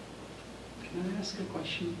 Can I ask a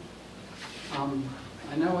question?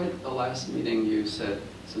 I know at the last meeting you said,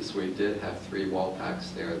 since we did have 3 wall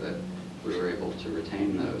packs there, that we were able to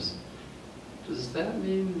retain those. Does that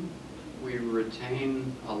mean we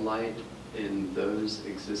retain a light in those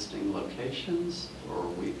existing locations, or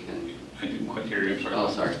we can? I didn't quite hear you, I'm sorry. Oh,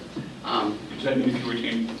 sorry. Does that mean if you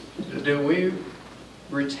retain? Do we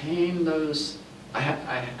retain those? I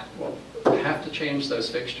have to change those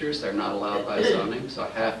fixtures. They're not allowed by zoning, so I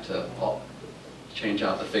have to change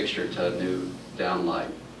out the fixture to a new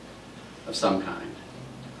downlight of some kind.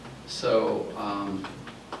 So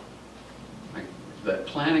the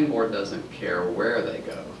planning board doesn't care where they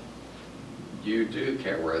go. You do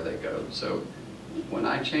care where they go. So when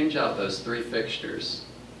I change out those 3 fixtures,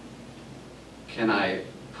 can I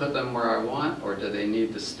put them where I want, or do they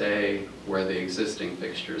need to stay where the existing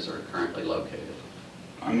fixtures are currently located?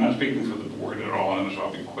 I'm not speaking for the board at all, and so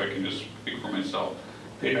I'll be quick and just speak for myself.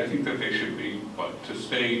 I think that they should be, but to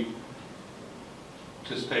stay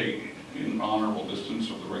in honorable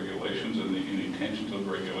distance of the regulations and the intentions of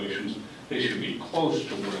the regulations, they should be close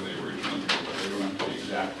to where they originally were, but they don't have to be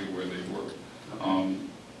exactly where they were.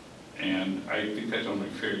 And I think that's only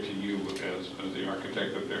fair to you as the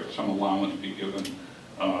architect, that there some allowance be given,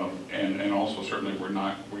 and also certainly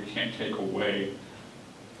we can't take away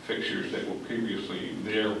fixtures that were previously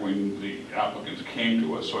there when the applicants came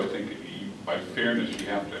to us. So I think by fairness, we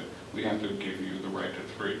have to give you the right to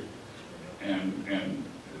 3, and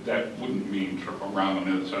that wouldn't mean sort of around on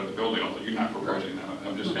the other side of the building, although you're not proposing that.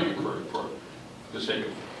 I'm just saying for the sake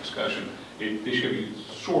of discussion, they should be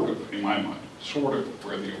sort of, in my mind, sort of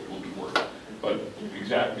where the old ones were, but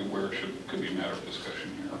exactly where could be a matter of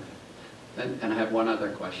discussion here. Okay. And I have one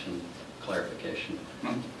other question, clarification.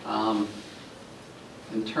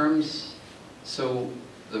 In terms, so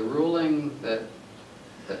the ruling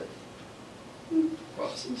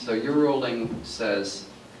so your ruling says,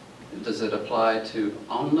 does it apply to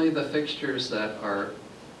only the fixtures that are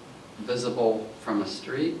visible from a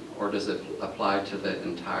street, or does it apply to the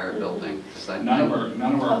entire building? None of our,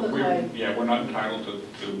 Public light. we're not entitled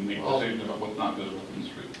to make decisions about what's not visible from the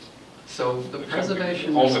street. So the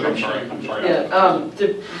preservation Hold it, restriction. I'm sorry. Yeah,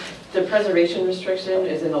 the preservation restriction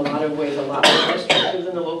is in a lot of ways a lot more restrictive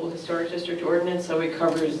than the local historic district ordinance, so it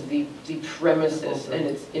covers the premises and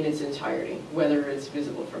it's in its entirety, whether it's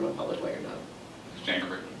visible from a public way or not. Stand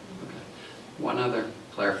corrected. One other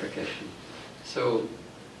clarification. So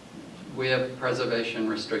we have preservation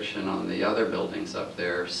restriction on the other buildings up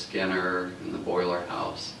there, Skinner and the boiler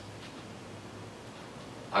house.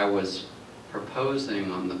 I was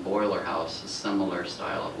proposing on the boiler house a similar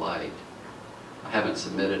style of light. I haven't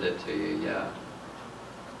submitted it to you yet.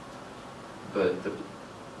 But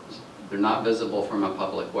they're not visible from a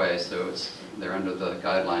public way, so they're under the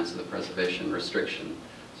guidelines of the preservation restriction.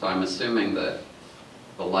 So I'm assuming that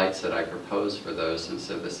the lights that I propose for those, since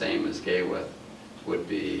they're the same as Gaywith, would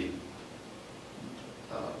be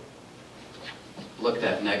looked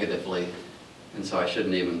at negatively, and so I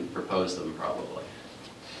shouldn't even propose them probably.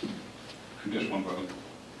 Just one vote.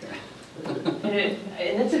 And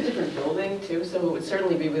it's a different building too, so it would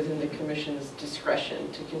certainly be within the commission's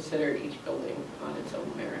discretion to consider each building on its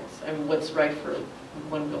own merits. I mean, what's right for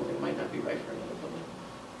one building might not be right for another building.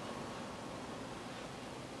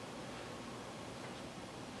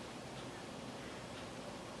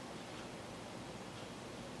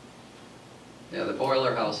 Yeah, the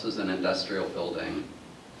boiler house is an industrial building,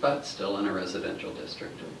 but still in a residential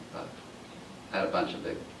district. But had a bunch of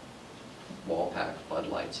big wall-packed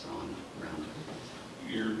floodlights on around it.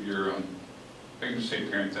 You're I can say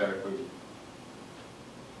parenthetically,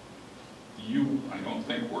 I don't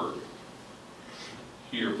think were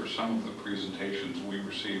here for some of the presentations we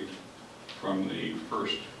received from the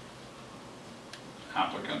first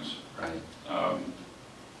applicants Right.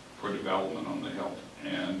 for development on the hill.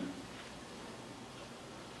 And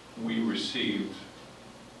we received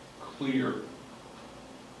clear,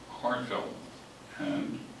 heartfelt,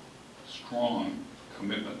 and strong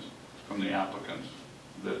commitment from the applicants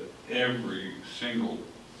that every single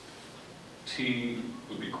T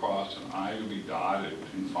would be crossed and I would be dotted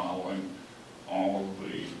in following all of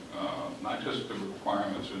the, not just the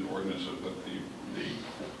requirements and ordinances, but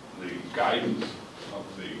the guidance of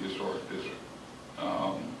the historic district.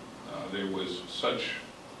 There was such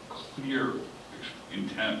clear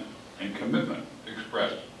intent and commitment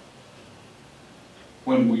expressed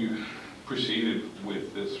when we proceeded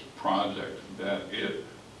with this project that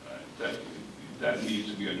that needs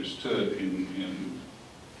to be understood in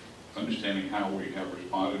understanding how we have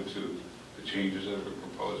responded to the changes that have been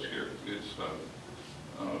proposed here.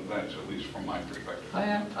 That's at least from my perspective.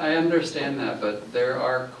 I understand that, but there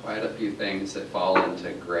are quite a few things that fall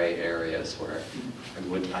into gray areas where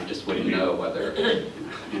I just wouldn't know whether.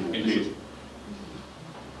 Indeed.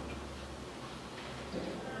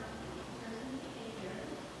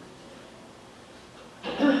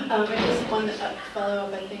 I just want to follow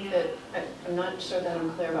up. I think that I'm not sure that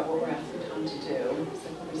I'm clear about what we're asking Tom to do, so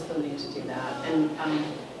we still need to do that. And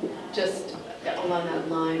just along that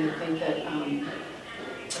line, I think that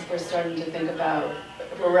if we're starting to think about,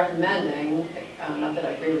 if we're recommending, not that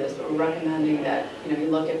I agree with this, but we're recommending that you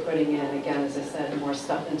look at putting in, again, as I said, more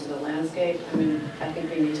stuff into the landscape. I mean, I think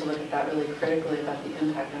we need to look at that really critically about the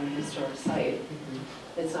impact on the historic site.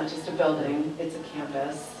 It's not just a building; it's a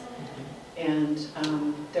campus. And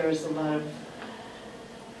there's a lot of,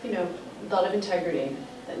 integrity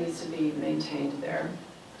that needs to be maintained there.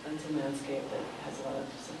 It's a landscape that has a lot of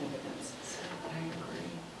significance. I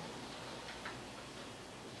agree.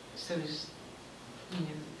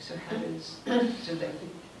 So how does,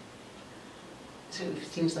 so it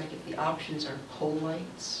seems like if the options are pole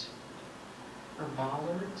lights or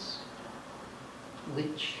bollards,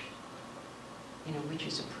 which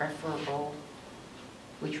is a preferable,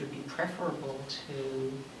 which would be preferable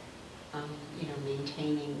to,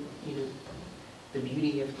 maintaining, the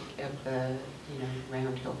beauty of the,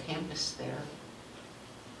 Round Hill campus there.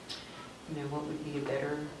 What would be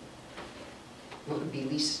what would be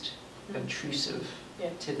least obtrusive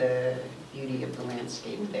to the beauty of the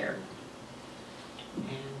landscape there? And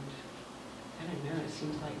I don't know, it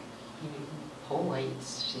seems like, pole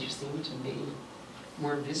lights just seem to be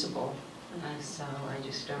more visible. So I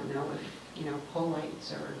just don't know if, pole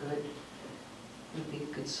lights would be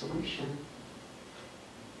a good solution.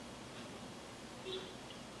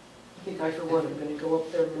 I think I, for one, am going to go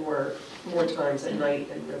up there more times at night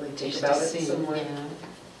and really think Just about to it see, some more. yeah.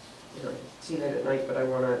 See that at night, but I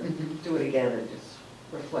want to Mhm. do it again and just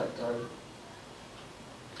reflect on.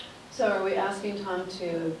 So are we asking Tom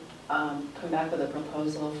to come back with a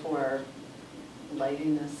proposal for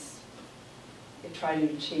lighting this, try to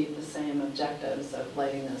achieve the same objectives of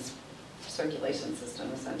lighting this circulation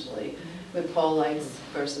system essentially, with pole lights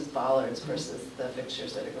versus bollards versus the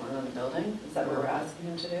fixtures that are going on the building? Is that what we're asking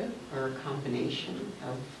him to do? Or a combination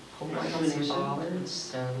of pole A lights and combination. bollards,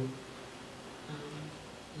 so,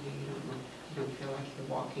 you don't feel like you're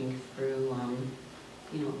walking through,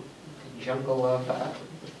 a jungle of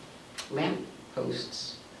lamp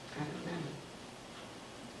posts. I don't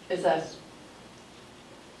know. Is that,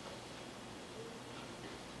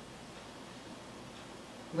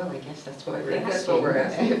 Well, I guess that's what I we're think asking. that's what we're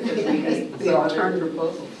asking, because we need The some alternative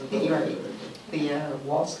proposals. The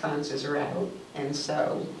wall sconces are out, and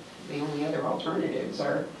so the only other alternatives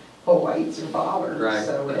are pole lights or bollards. Right,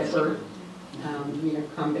 So that's whatever,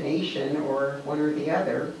 combination or one or the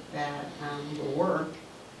other that will work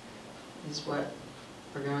is what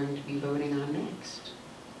we're going to be voting on next.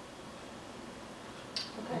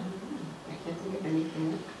 okay. I can't think of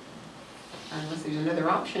anything, unless there's another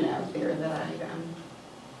option out there that I,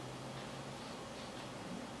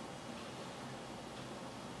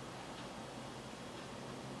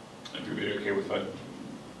 If you'd be okay with that,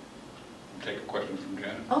 take a question from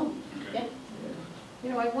Janet. Oh, Okay. You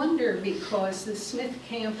know, I wonder, because the Smith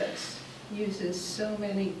campus uses so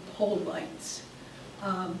many pole lights,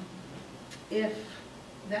 if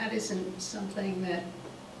that isn't something that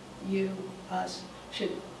you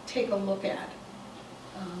should take a look at,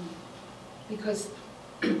 because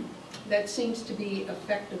that seems to be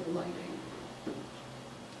effective lighting.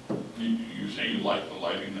 You say you like the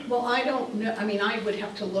lighting and. Well, I don't know, I mean, I would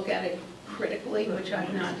have to look at it critically, which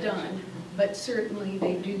I've not done, but certainly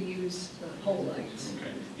they do use pole lights.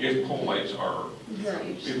 Okay. If pole lights are,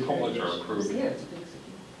 Right. if pole lights are approved, Yeah, it's a big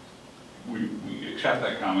city. we accept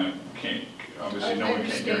that comment. Can't, obviously, no I one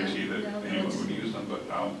can guarantee understand. that No, anyone it's- would use them, but,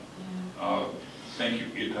 thank you.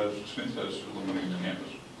 It does, Smith does illuminate the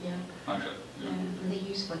campus. yeah. Actually, Yeah, yeah. and they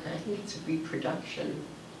use like, I think it's a reproduction,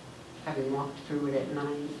 having walked through it at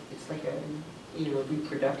night, it's like a, a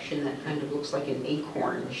reproduction that kind of looks like an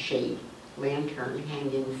acorn-shaped lantern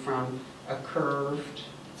hanging from a curved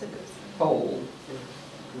It's a good sign. pole.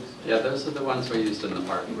 Yeah, those are the ones we used in the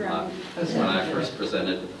parking lot. Right. Because when I first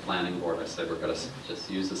presented to the planning board, I said, we're going to just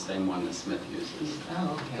use the same one that Smith uses,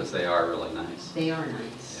 Oh, because okay. they are really nice. They are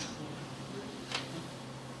nice.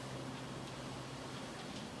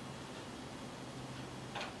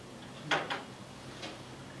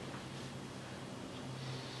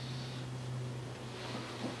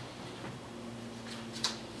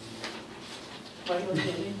 Why are you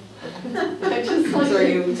looking at me? I just like. So are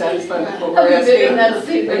you satisfied with what I've we're been asking? doing that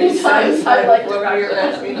seat Are many you times, satisfied I like with to what we're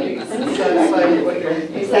practice. asking? Are you satisfied with what you're?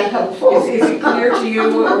 Is that helpful? Is it clear to you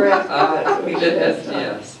what we're asking? That's what we should ask.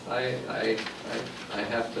 Yes, I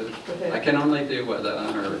have to, I can only do what the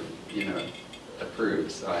owner,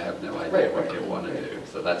 approves, so I have no idea Right, what right, they want to right. do.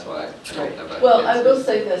 So that's why I don't have a. Well, I will answer.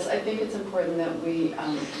 say this, I think it's important that we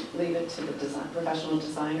leave it to the professional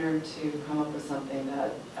designer to come up with something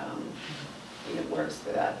that, works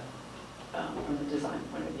for that, from the design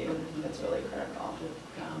point of view. I think that's really critical.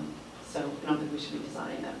 So I don't think we should be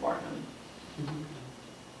designing that for him.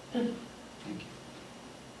 Mhm. Thank you.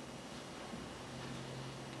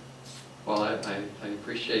 Well, I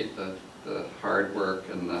appreciate the hard work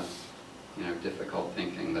and the, difficult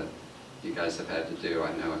thinking that you guys have had to do.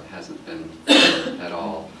 I know it hasn't been easy at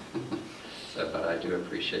all. So, but I do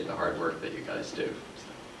appreciate the hard work that you guys do.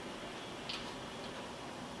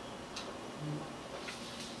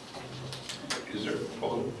 Is there a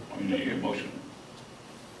vote? I mean, a motion?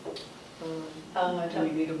 Do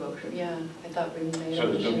we need a motion? Yeah, I thought we made So a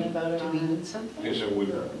there's motion no- about it Do we on. need something? Okay, so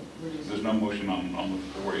there's no motion on the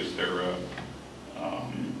floor. Is there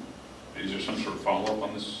some sort of follow-up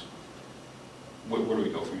on this? Where do we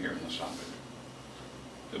go from here on this topic?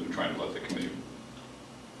 Have been trying to let the committee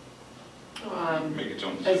make its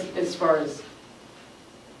own decision. As far as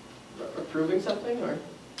approving something, or?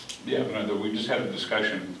 Yeah, no, we just had a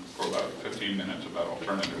discussion for about 15 minutes about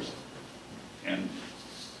alternatives, and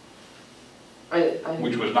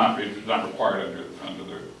which was not required under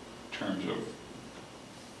the terms of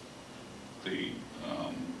the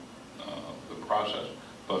process,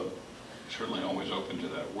 but certainly always open to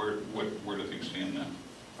that. Where do things stand now?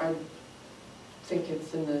 I think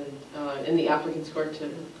it's in the applicant's court to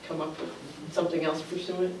come up with something else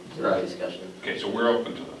pursuant to that Right. discussion. Okay, so we're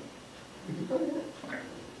open to that. Okay.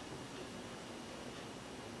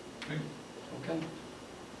 Okay. Okay.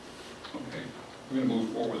 Okay, we're going to move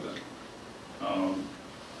forward then.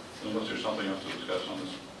 Unless there's something else to discuss on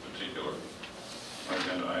this particular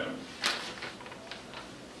agenda item.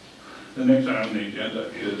 The next item on the agenda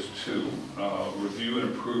is to review and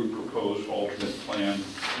approve proposed alternate plan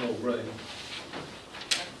Oh, right.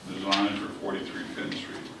 design for 43 Finn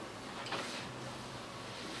Street.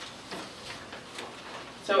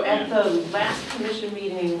 So at the last commission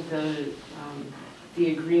meeting,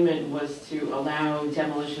 the agreement was to allow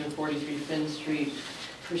demolition of 43 Finn Street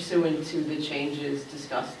pursuant to the changes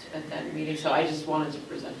discussed at that meeting. So I just wanted to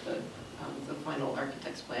present the final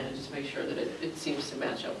architect's plan and just make sure that it seems to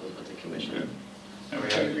match up with what the commission. And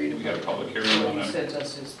we had a public hearing on You it. said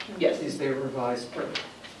that's his, Yes. is their revised plan.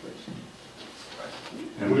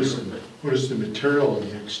 And What is the material of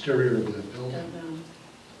the exterior of the building? Don't know.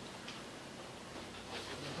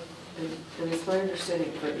 And it's my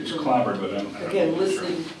understanding, but It's clobbered, but I'm not again, really sure.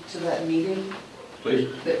 listening to that meeting, Please?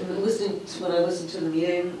 when I listened to the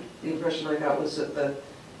meeting, the impression I got was that the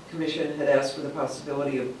commission had asked for the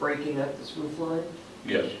possibility of breaking up this roof line.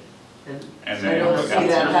 Yes. And And I then don't see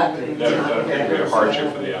that happening. That would be Okay, a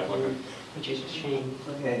hardship for the applicant. Which is a shame.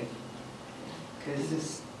 Okay. Because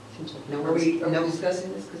this, Seems like no are we one's,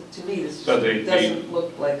 discussing this? Because to me, this So they- doesn't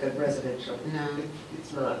look like a residential. no,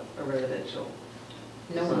 It's not a residential.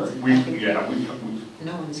 no one's, We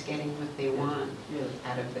no one's getting what they want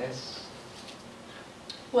Yeah. out of this.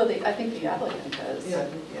 Well, I think the applicant does. Yeah,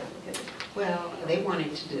 okay. Well, they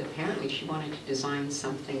wanted to, apparently she wanted to design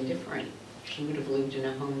something different. She would have lived in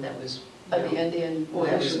a home that was, Of the Indian. Well,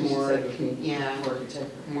 that was actually, she more, said it would be yeah, more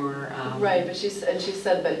contemporary. more, Right, but she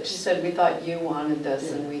said, we thought you wanted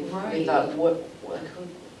this, and we Right. thought, who,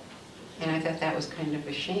 and I thought that was kind of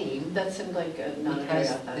a shame. that seemed like not a very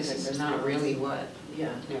Because authentic this is response. not really what, Yeah,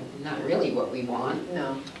 not really what we want.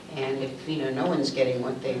 no, And if, no one's getting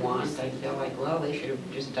what they want, I feel like, well, they should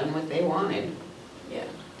have just done what they wanted. yeah.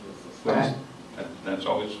 Well, that's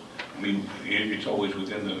always, I mean, it's always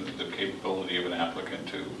within the capability of an applicant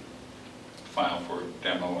to file for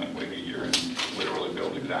demo and wait a year and literally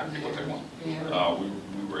build exactly what they want. Yeah.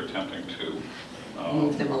 We were attempting to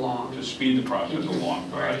Move them along. to speed the process along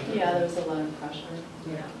by Yeah, there was a lot of pressure.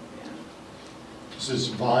 Yeah. Is this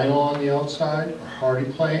vinyl on the outside or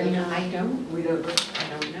hardy plank? I don't We don't,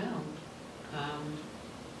 know.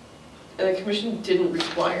 And the commission didn't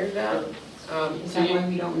require that. Is So that you, why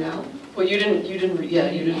we don't know? well, you didn't,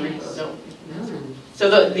 no. No.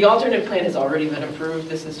 So the alternate plan has already been approved.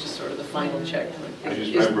 This is just sort of the final check. I Is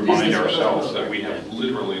just remind this what- ourselves that we have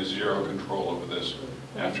literally zero control over this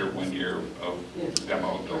after 1 year of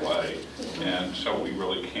demo delay. And so we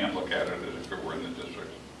really can't look at it as if it were in the district.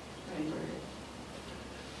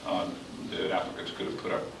 The applicants could have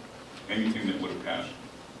put up anything that would have passed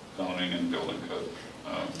zoning and building code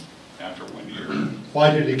after 1 year. Why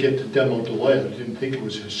did it get the demo delay? I didn't think it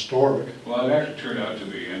was historic. Well, it actually turned out to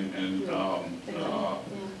be,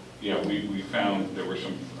 yeah, we found there were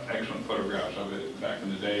some excellent photographs of it. Back in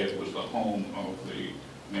the day, it was the home of the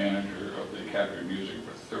manager of the Academy of Music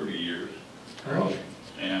for 30 years. Really?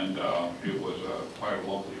 And it was quite a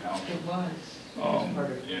lovely house. It was. In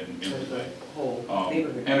the whole and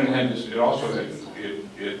neighborhood. it had this, it also had,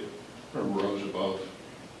 it rose above,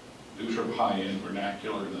 it was sort of high-end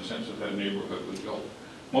vernacular in the sense that that neighborhood was built,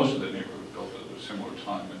 most of the neighborhood was built at a similar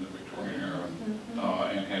time in the Victorian era,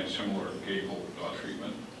 and had similar gable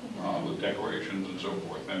treatment with decorations and so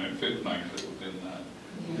forth, and it fit nicely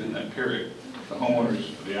within that period. The homeowners,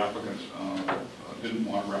 the applicants, didn't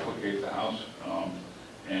want to replicate the house,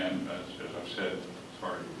 and as I've said,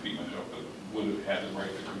 sorry to repeat myself, but would have had the right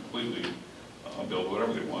to completely build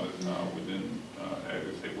whatever they wanted within,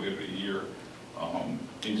 if they waited a year.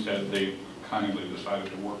 Instead, they kindly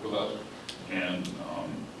decided to work with us and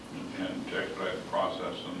to expedite the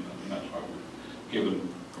process, and that's why we've given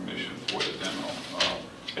permission for the demo.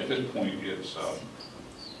 At this point, it's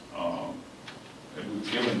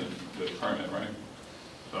we've given the permit, right?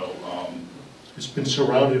 So, It's been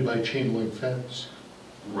surrounded by chain link fence.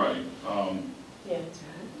 right. Yeah.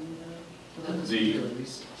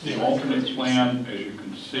 The alternate plan, as you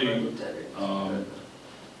can see,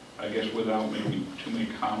 I guess without making too many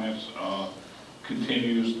comments,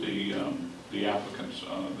 continues the applicant's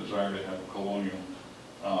desire to have a colonial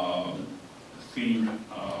themed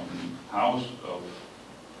house of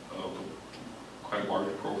quite a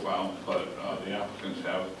large profile, but the applicants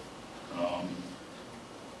have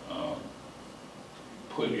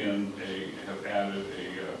have added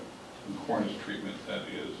a cornice treatment that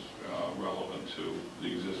is relevant to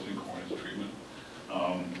the existing cornice treatment.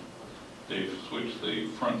 They've switched the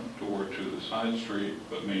front door to the side street,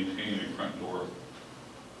 but maintain a front door,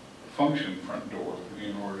 function front door,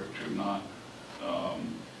 in order to not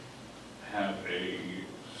have a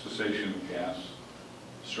cessation of gas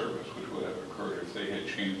service, which would have occurred if they had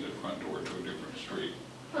changed their front door to a different street.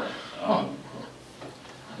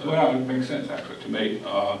 Well, it makes sense actually to make,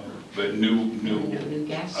 but a new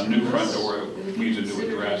front door means a new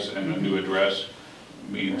address, and a new address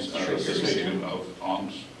means a cessation of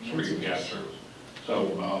on-street gas service.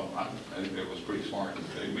 So I think it was pretty smart that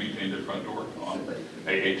they maintained their front door on,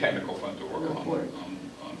 a technical front door on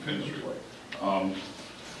Finn Street.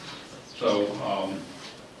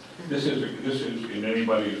 This is in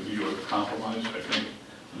anybody's view of compromise. I think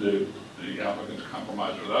the applicant's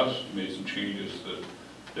compromised with us, made some changes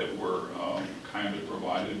that were kind of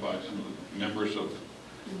provided by some of the members of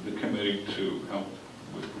the committee to help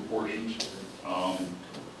with proportions.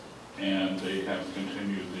 And they have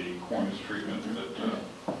continued the cornice treatment the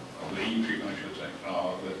eave treatment, I should say,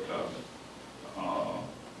 that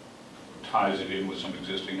ties it in with some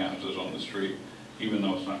existing houses on the street, even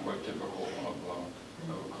though it's not quite typical of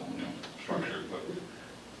a colonial structure. But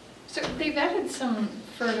So they've added some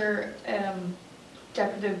further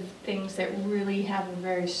decorative things that really have a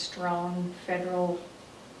very strong federal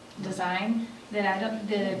design that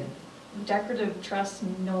the decorative truss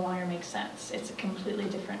no longer makes sense. It's a completely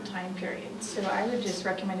different time period. So I would just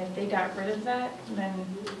recommend if they got rid of that, then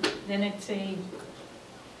it's a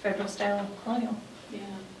federal style colonial. Yeah.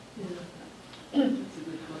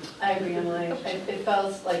 I agree, Emily. It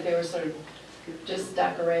felt like they were sort of just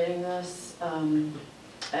decorating this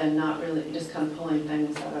and not really, just kind of pulling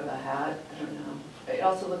things out of a hat. I don't know. It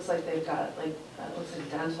also looks like they've got like, it looks like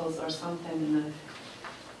dentals or something in the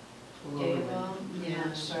gable. Yeah,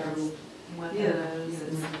 not sure what that is.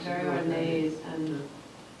 It's very ornate, and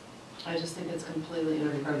I just think it's completely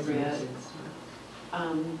inappropriate.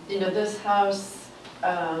 You know, this house,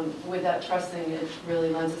 with that trussing, it really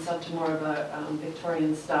lends itself to more of a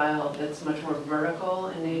Victorian style that's much more vertical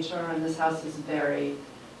in nature, and this house is very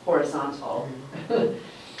horizontal.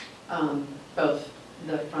 Both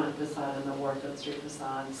the front facade and the Warfield Street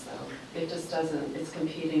facade, so it just doesn't, it's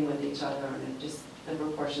competing with each other, and it just, the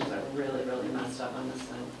proportions are really, really messed up on this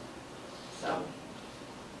thing. So,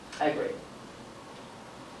 I agree.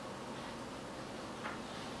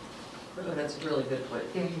 Oh, that's a really good point.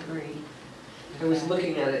 I agree. I was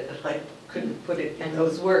looking at it and I couldn't put it in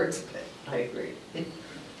those words, but I agree.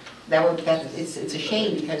 It's a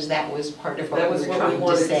shame because that was part of That what was we were what we trying to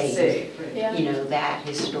wanted to say. say. Yeah. You know, that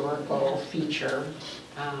historical feature.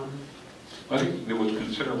 I think there was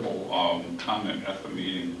considerable comment at the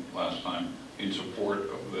meeting last time in support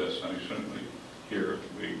of this. I certainly hear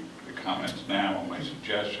the comments now. My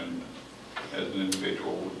suggestion as an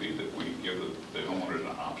individual would be that we give the homeowners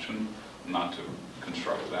an option not to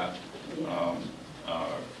construct that.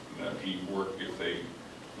 That eve work if they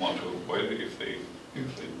want to avoid it, if they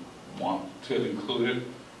want to include it.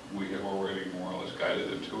 We have already more or less guided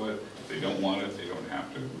them to it. If they don't want it, they don't have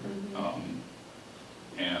to.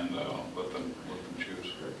 And let them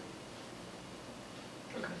choose.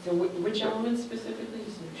 So which elements specifically?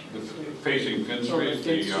 Facing Finn Street,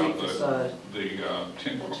 the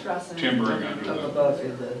Trussing. timbering under the. Above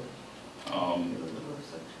in the.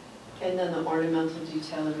 And then the ornamental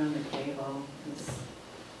detail around the gable,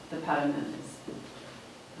 the pediment is, I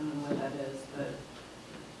don't know what that is, but.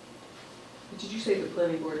 Did you say the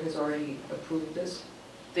planning board has already approved this?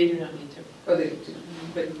 They do not need to. Oh,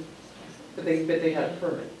 but they had a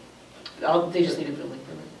permit. They just need a building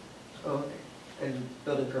permit. Oh, okay. And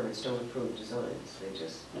building permits don't approve designs, they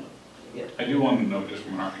just, yeah. I do want to note, just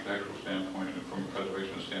from an architectural standpoint and from a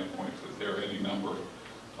preservation standpoint, that there are any number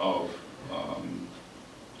of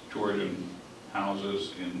Georgian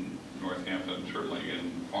houses in Northampton, certainly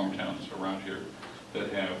in farm towns around here,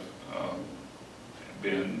 that have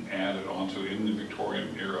been added onto in the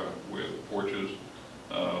Victorian era with porches,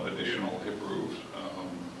 additional hip roofs,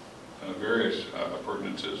 various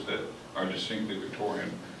appurtenances that are distinctly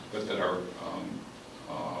Victorian, but that are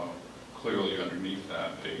clearly underneath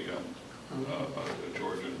that a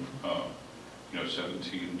Georgian,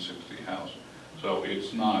 1760 house. So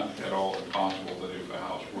it's not at all impossible that if a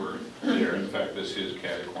house were there, in fact, this is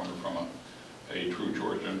catty corner from a true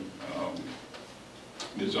Georgian.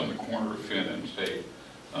 It's on the corner of Finn and State.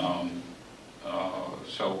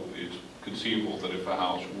 So it's conceivable that if a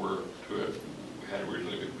house were to have had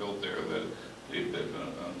originally been built there, that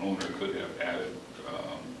an owner could have added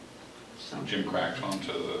gym cracks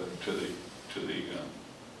onto the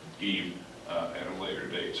eave at a later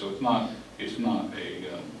date. So it's not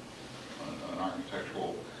an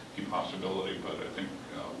architectural impossibility, but I think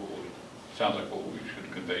sounds like what we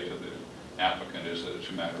should convey to the applicant is that it's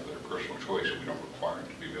a matter of their personal choice. We don't require it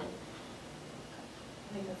to be built.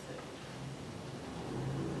 I think that's it.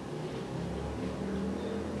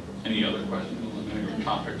 Any other questions, any other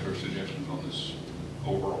topics or suggestions on this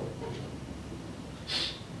overall proposal?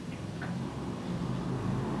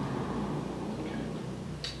 Okay.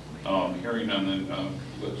 Hearing none, then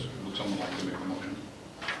would someone like to make a motion?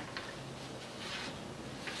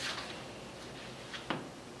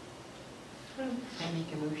 I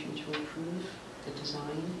make a motion to approve the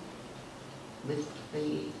design with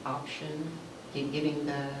the option, giving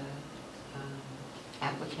the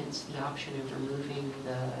applicants the option of removing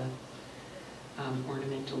the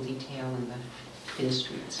ornamental detail in the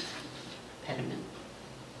Streets pediment.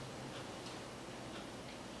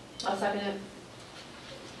 I'll second it.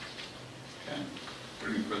 Okay,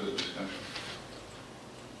 any further discussion?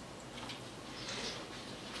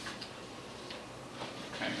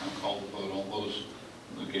 Okay, I'll call the vote. All those,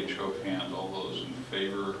 again, show of hands, all those in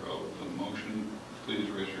favor of the motion, please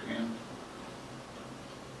raise your hand.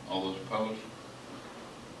 All those opposed?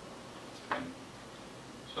 Okay.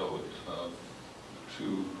 So it's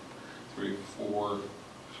 2, 3, 4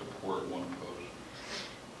 support, 1 opposed.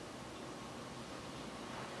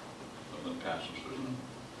 So that passes, isn't it?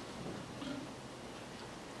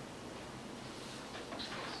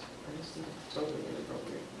 I just think it's totally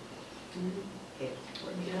inappropriate.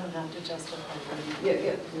 You don't have to justify it. Yeah,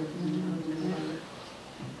 yeah.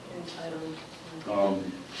 Entitled.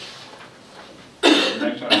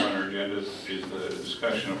 Next item on our agenda is the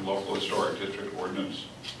discussion of local historic district ordinance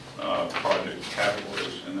project capital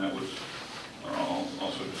list, and that was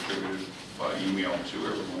also distributed by email to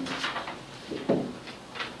everyone.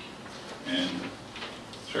 And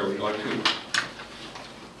Sarah, would you like to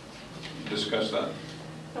discuss that?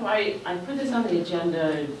 So I put this on the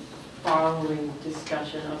agenda following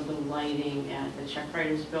discussion of the lighting at the check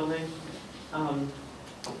writers building.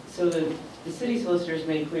 So the city solicitors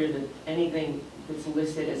made clear that anything that's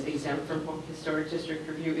listed as exempt from historic district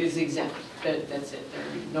review is exempt. That's it.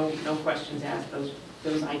 There are no questions asked.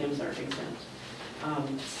 Those items are exempt.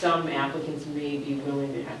 Some applicants may be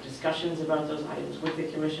willing to have discussions about those items with the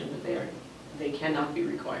commission, but they cannot be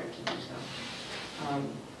required to do so.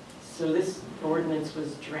 So this ordinance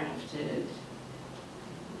was drafted,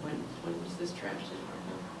 when was this drafted?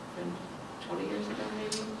 20 years ago,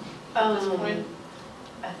 maybe? At this point?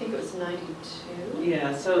 I think it was 92.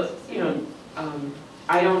 Yeah, so, you know,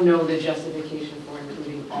 I don't know the justification for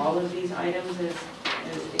including all of these items as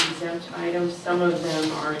exempt items. Some of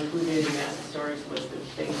them are included in Mass Historic's list of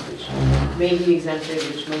things which may be exempted,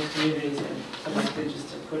 which most communities have elected just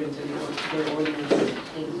to put into their ordinance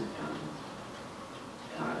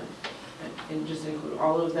and just include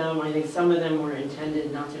all of them. I think some of them were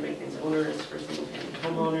intended not to make things onerous for single-family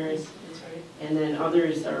homeowners. That's right. And then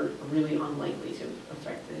others are really unlikely to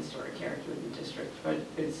affect the historic character of the district. But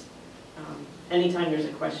it's, anytime there's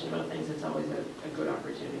a question about things, it's always a good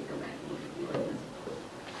opportunity to go back and look at the ordinance.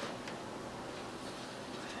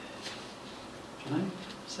 Can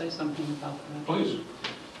I say something about that? Please.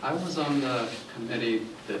 I was on the committee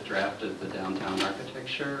that drafted the downtown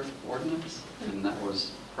architecture ordinance, and that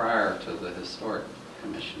was prior to the Historic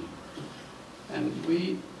Commission. And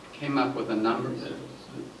we came up with a number.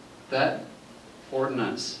 That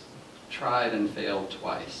ordinance tried and failed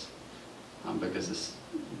twice because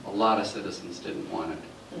a lot of citizens didn't want it.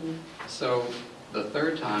 Mm-hmm. So the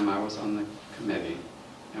third time I was on the committee,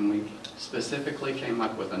 and we specifically came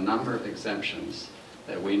up with a number of exemptions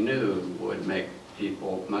that we knew would make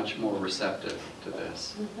people much more receptive to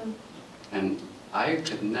this. Mm-hmm. And I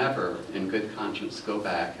could never, in good conscience, go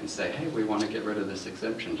back and say, hey, we want to get rid of this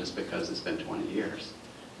exemption just because it's been 20 years.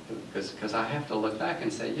 Because I have to look back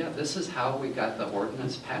and say, yeah, this is how we got the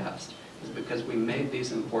ordinance passed. It's because we made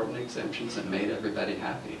these important exemptions and made everybody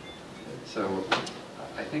happy. So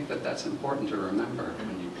I think that that's important to remember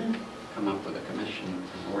when you come up with a commission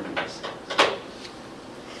ordinance.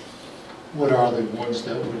 What are the ones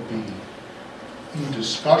that would be in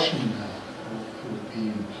discussion now, that would be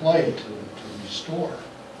in play to restore?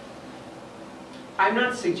 I'm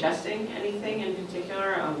not suggesting anything in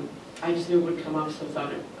particular. I just knew it would come up, so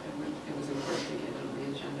thought it was important to get it on the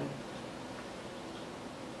agenda.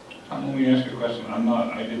 Let me ask you a question.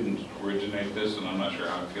 I didn't originate this, and I'm not sure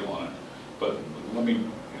how I feel on it. But let me,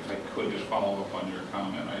 if I could, just follow up on your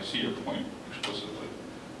comment. I see your point explicitly.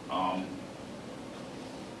 I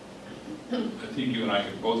think you and I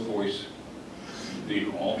could both voice the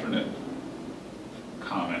alternate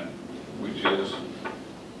comment, which is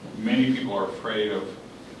many people are afraid of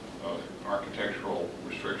architectural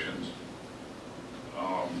restrictions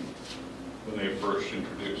when they first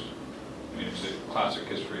introduced. I mean, it's a classic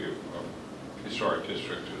history of historic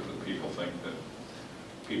districts is that people think that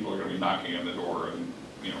people are going to be knocking on the door and,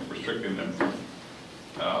 you know, restricting them from,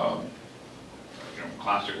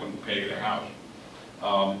 classic when paying their house.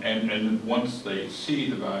 And once they see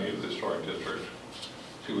the value of the historic district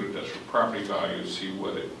to industrial property values, see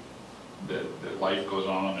what that life goes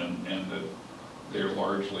on and that they're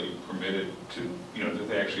largely permitted to, that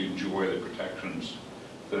they actually enjoy the protections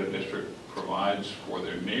that a district provides for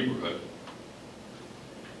their neighborhood,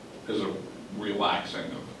 there's a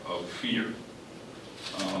relaxing of fear.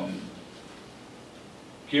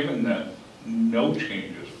 Given that no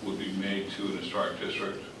changes would be made to an historic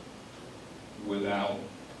district without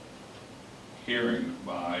hearing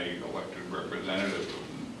by elected representatives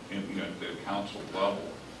at the council level,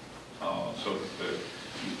 so that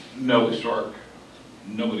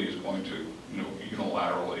nobody is going to,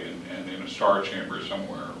 unilaterally and in a star chamber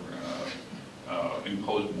somewhere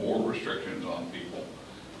impose more restrictions on people.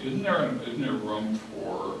 Isn't there room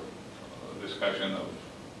for discussion of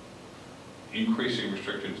increasing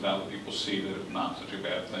restrictions now that people see that it's not such a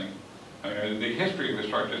bad thing? I mean, the history of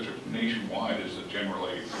historic districts nationwide is that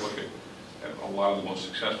generally, if you look at a lot of the most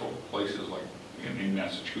successful places like in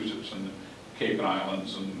Massachusetts and the Cape and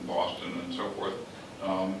Islands and Boston and so forth,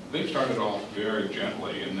 they started off very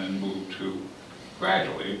gently and then moved to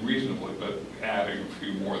gradually and reasonably, but adding a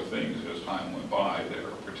few more things as time went by that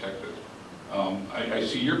are protected. I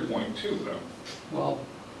see your point too, though. Well,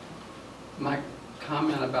 my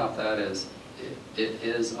comment about that is it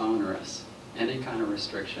is onerous. Any kind of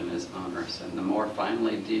restriction is onerous, and the more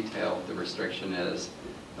finely detailed the restriction is,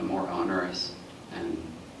 the more onerous and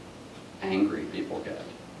angry people get.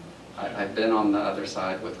 I've been on the other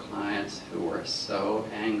side with clients who were so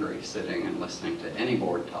angry sitting and listening to any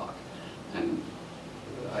board talk, and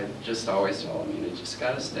I just always tell them, you just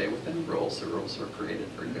got to stay within the rules. The rules were created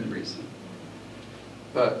for a good reason.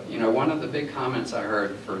 But, one of the big comments I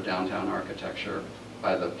heard for downtown architecture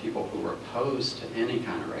by the people who were opposed to any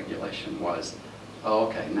kind of regulation was, oh,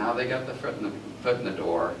 okay, now they got the foot in the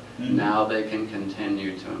door, now they can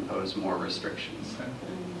continue to impose more restrictions.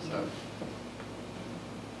 So,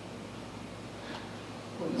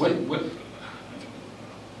 what, I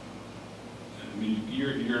mean,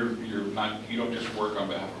 you're not, you don't just work on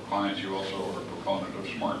behalf of clients, you also are a proponent of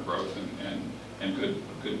smart growth and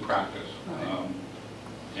good practice. Right.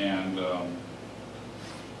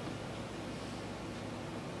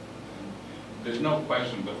 There's no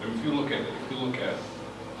question, but if you look at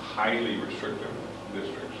highly restrictive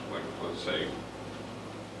districts, like let's say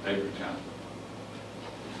Edgertown,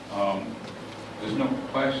 there's no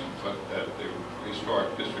question but that the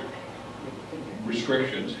historic district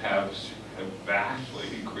restrictions have vastly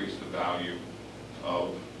increased the value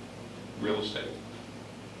of real estate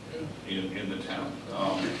in the town.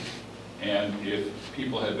 And if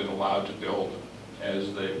people had been allowed to build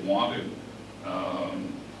as they wanted,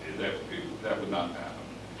 that would not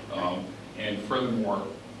happen. And furthermore,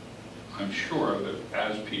 I'm sure that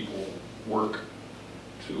as people work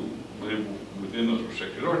to live within those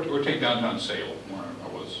restrictions, or take downtown Salem, where I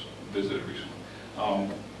was visited recently,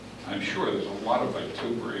 I'm sure there's a lot of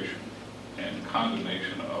vituperation and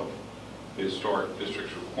condemnation of the historic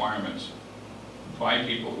district's requirements by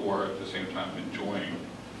people who are at the same time enjoying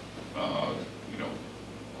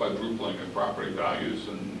quadrupling of property values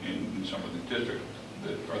in some of the districts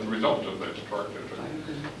that are the result of that historic district.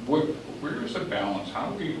 Where is the balance? How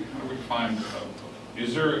do we find,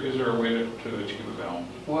 is there a way to achieve a balance?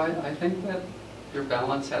 well, I think that your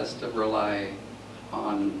balance has to rely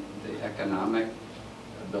on the economic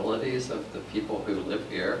abilities of the people who live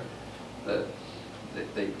here, that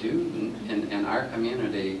they do in our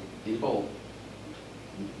community. People,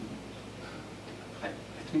 I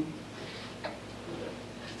think,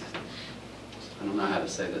 I don't know how to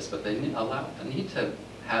say this, but they need to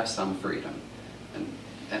have some freedom, and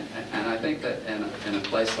I think that in a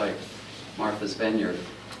place like Martha's Vineyard,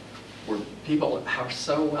 where people are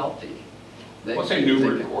so wealthy, Let's say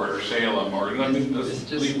Newburyport or Salem, or leave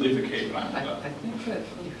the Cape and Islands I out. think that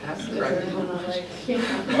you have to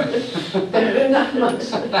They're not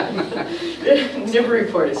much.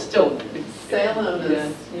 Newburyport is still. Salem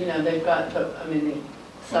is, they've got, the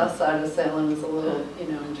south side of Salem is a little,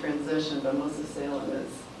 in transition, but most of Salem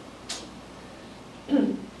is.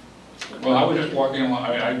 Well, I was just walking along,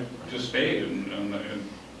 I just stayed in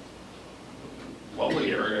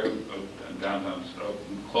lovely area of downtown,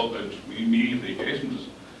 immediately adjacent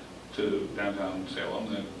to downtown Salem,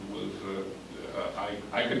 that was,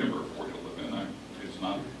 I could never afford to live in. It's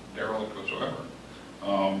not derelict whatsoever.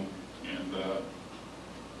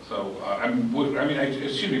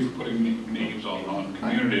 Excuse me for putting names on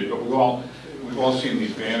communities, but we've all seen the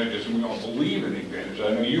advantages, and we all believe in the advantages.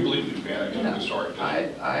 I know you believe in the advantages of the historic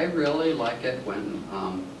district. I really like it when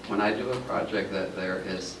I do a project that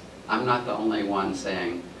I'm not the only one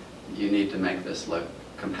saying you need to make this look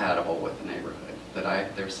compatible with the neighborhood.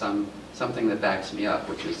 That there's something that backs me up,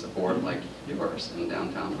 which is a board like yours in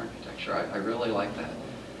downtown architecture. I really like that.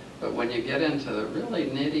 But when you get into the really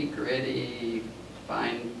nitty-gritty,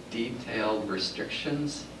 fine, detailed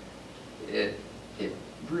restrictions, it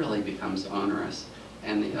really becomes onerous.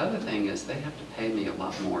 And the other thing is they have to pay me a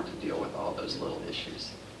lot more to deal with all those little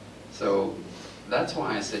issues. So that's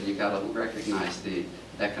why I said you got to recognize the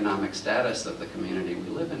economic status of the community we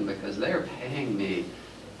live in, because they are paying me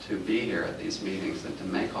to be here at these meetings and to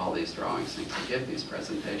make all these drawings and to give these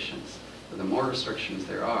presentations. So the more restrictions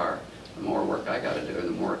there are, the more work I got to do and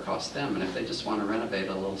the more it costs them. And if they just want to renovate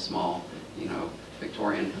a little small, you know,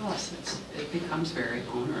 Victorian house, it becomes very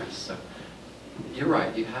onerous. So you're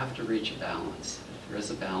right, you have to reach a balance. There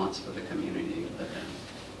is a balance for the community you live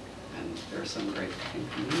in. And there are some great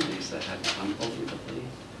communities that have unbelievably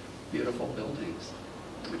beautiful buildings,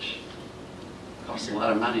 which costs a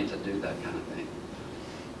lot of money to do that kind of thing.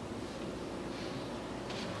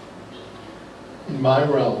 In my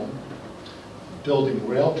realm, building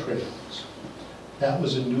rail trails, that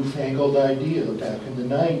was a newfangled idea back in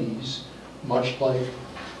the 90s, much like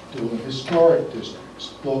doing historic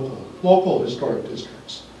districts, local historic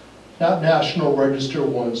districts. Not National Register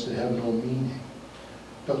ones that have no meaning,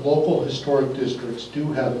 but local historic districts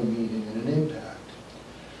do have a meaning and an impact.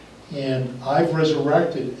 And I've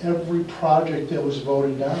resurrected every project that was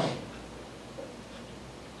voted down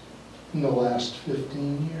in the last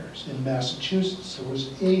 15 years. In Massachusetts, there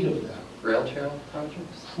was 8 of them. Rail trail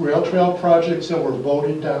projects? Rail trail projects that were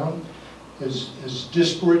voted down as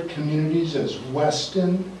disparate communities as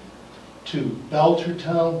Weston to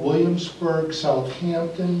Belchertown, Williamsburg,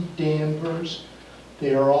 Southampton, Danvers.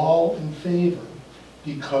 They are all in favor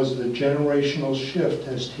because the generational shift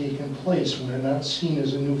has taken place when they're not seen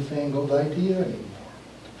as a newfangled idea anymore.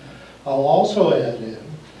 I'll also add in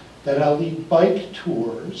that I'll lead bike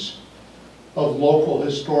tours of local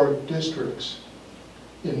historic districts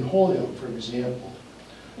in Holyoke, for example.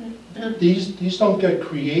 These don't get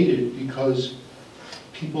created because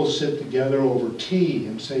people sit together over tea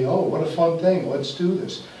and say, oh, what a fun thing, let's do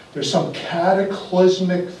this. There's some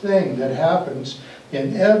cataclysmic thing that happens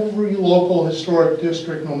in every local historic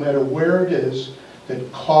district, no matter where it is,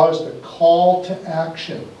 that caused a call to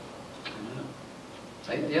action.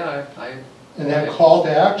 And that call to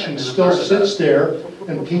action still sits there,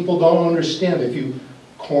 and people don't understand. If you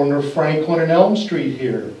corner Franklin and Elm Street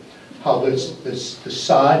here, how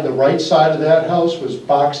the right side of that house was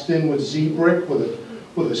boxed in with Z-brick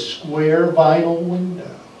with a square vinyl window.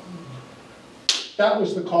 That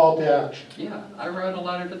was the call to action. Yeah, I wrote a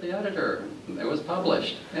letter to the editor. It was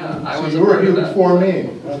published. Yeah, I So was you were aware here of that. before me.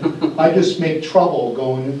 I just make trouble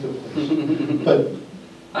going into this. But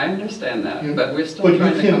I understand that, You- but we're still but you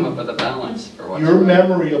trying to can- come up with a balance for what's your right.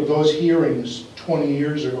 memory of those hearings 20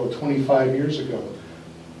 years ago, 25 years ago,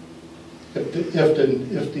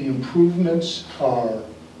 if the improvements are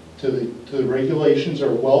to the regulations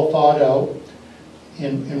are well thought out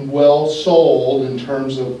and well sold in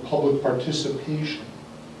terms of public participation,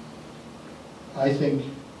 I think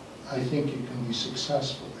you can be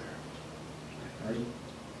successful there. Right?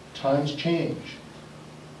 Times change.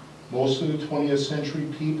 Most of the 20th century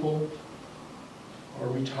people are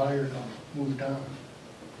retired now, moved on.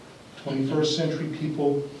 21st century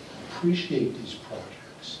people appreciate these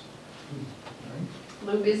projects.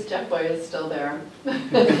 Right? Luby's Jetboy is still there.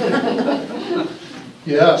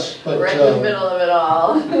 Yes, but Right in the middle of it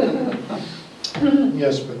all.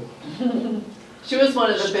 yes, but She was one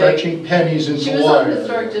of the big, stretching pennies into she was on the wire.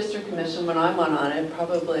 Historic District Commission when I went on it,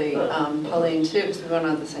 probably Pauline too, because we went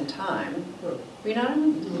on at the same time. Were you not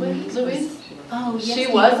on, Louise? Oh, yes. She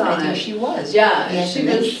was I on think it. She was. Yeah, Yes, she and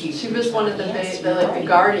then was, she she was one of the yes, big, you're like the right.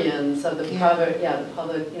 guardians of the Yeah. private, the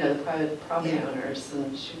public, the private property Yeah. owners.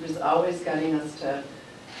 And she was always getting us to,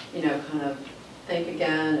 kind of think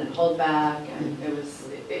again and hold back. And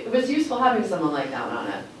it was useful having someone like that on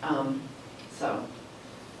it.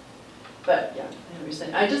 But yeah, I know what you're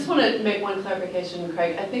saying. I just want to make one clarification,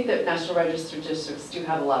 Craig. I think that National Register districts do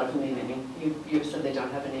have a lot of meaning. You said they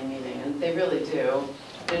don't have any meaning, and they really do.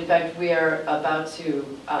 In fact, we are about to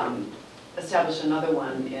establish another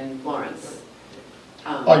one in Florence.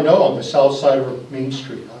 I know, on the south side of Main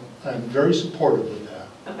Street. I'm very supportive of that.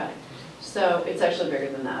 Okay, so it's actually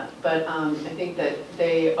bigger than that. But I think that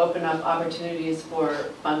they open up opportunities for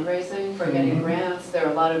fundraising, for getting Mhm. grants. There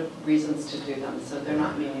are a lot of reasons to do them, so they're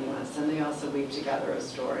not meaningless. And they also weave together a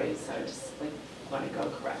story, so I just want to go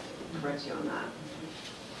correct you on that.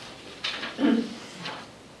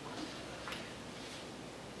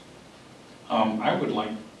 I would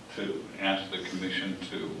like to ask the commission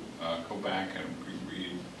to go back and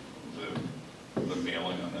reread the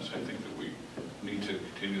mailing on this. I think that we need to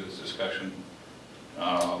continue this discussion.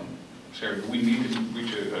 Sarah, do we need to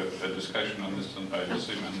reach a discussion on this, a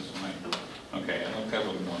decision on this tonight? Okay, I'd like to have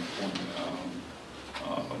a more important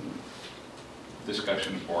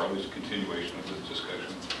discussion, or at least continuation of this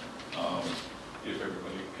discussion. if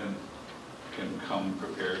everybody can come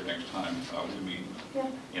prepared next time. We meet Yeah.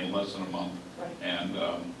 in less than a month, Right. and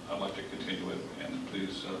I'd like to continue it, and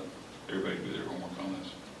please, everybody do their homework on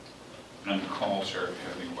this. And call Sarah if you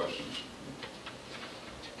have any questions.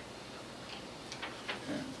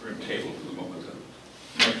 Okay, we're going to table for the moment.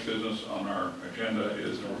 The next business on our agenda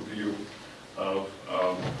is a review of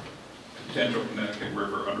potential Connecticut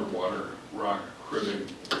River underwater rock cribbing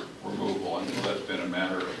removal. I know that's been a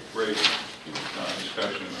matter of great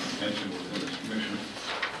discussion and contention within this commission,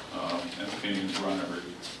 and opinions run every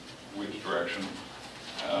which direction.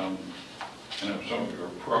 And if some of you are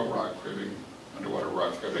pro-rock cribbing, underwater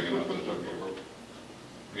rock cribbing, and others of you are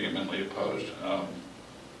vehemently opposed.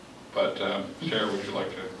 But Sarah, would you like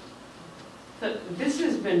to? So this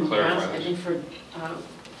has been Clarify passed, I this. think, for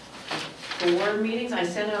 4 meetings. I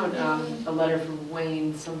sent out a letter from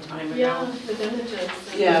Wayne some time ago. Yeah, the images.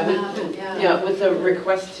 Yeah, Yeah. Yeah, with the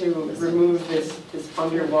request to remove this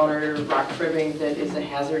underwater rock cribbing that is a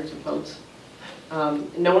hazard to boats.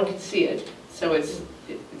 No one can see it, so it's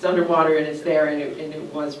underwater and it's there, and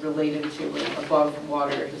it was related to an above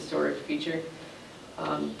water historic feature.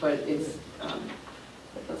 But it's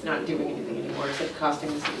not doing anything anymore except costing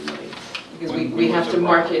the city money. Because When we was have the to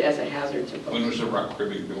rock- mark it as a hazard to When was boats. the rock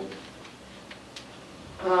cribbing built?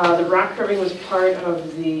 The rock cribbing was part of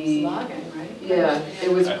It's the, logging, right? yeah,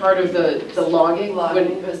 it was part of the logging. Logging,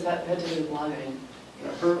 when- because that had to do with logging.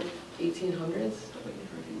 Or 1800s,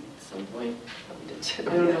 at some point. Probably did too.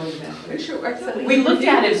 I don't know exactly. Pretty sure, I thought We looked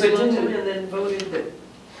at it, but reviewed didn't- and then voted that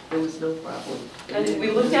there was no problem. And we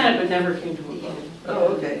looked at it, but never came to a vote. Oh,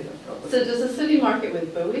 okay. So does the city mark it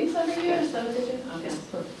with buoys every year? Is that what they do? Okay.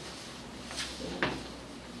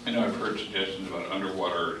 I know I've heard suggestions about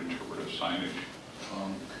underwater interpretive signage.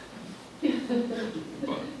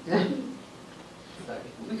 But,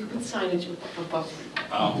 We could put signage above.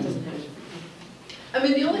 It um, doesn't have to be. I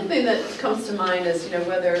mean, the only thing that comes to mind is,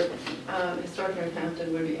 whether Historic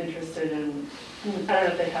Northampton would be interested in, I don't know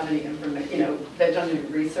if they have any information, they've done any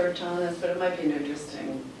research on this, but it might be an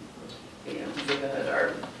interesting, exhibit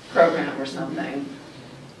or program or something.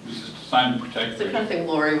 this is designed to protect It's the kind of bridge. thing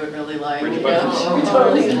Lori would really like. Bridge you know? abutments. She would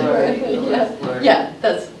totally do Lori. it. Yeah,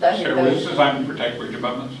 that's, that. Sarah, was this designed to protect bridge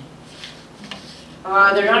abutments?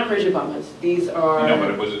 They're not bridge abutments. These are. No,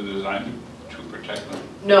 but was it designed to protect them?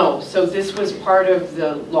 No, so this was part of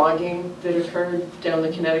the logging that occurred down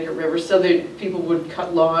the Connecticut River, so that people would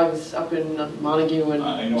cut logs up in Montague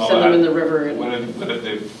I and know send them that. in the river. And What did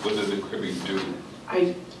the cribbing do?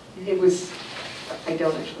 I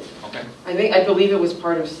don't actually. Okay. I believe it was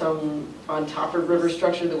part of some on top of river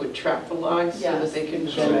structure that would trap the logs so Yes. that they could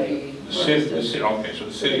So then be. the city, okay, so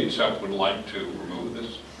the city itself would like to remove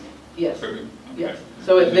this Yes, cribbing? Okay. yes.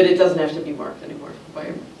 So that it doesn't have to be marked anymore by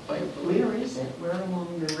a buoy. Where is it? Where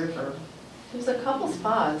along the river? There's a couple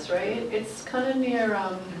spots, right? It's kind of near,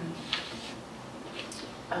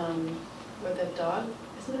 where the dog,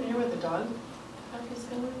 isn't it near where the dog park is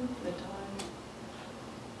going? The dog.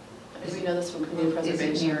 We know this from community Is it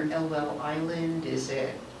preservation. near Elwell Island? Is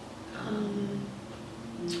it, I'm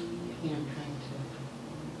trying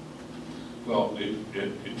Well,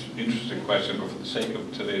 it's an interesting question, but for the sake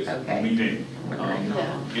of today's Okay. meeting,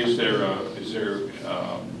 Yeah. is there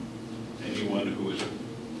anyone who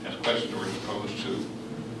has questions or is opposed to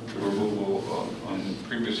the removal of on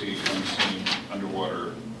previously unseen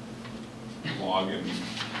underwater log and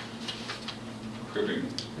cribbing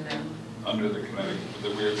to, no. under the Connecticut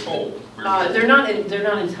that we're told? They're not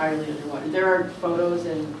entirely underwater. There are photos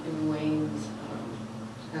in Wayne's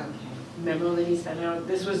Okay. memo that he sent out.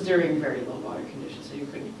 This was during very low water conditions, so you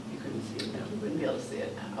couldn't see it now. You wouldn't be able to see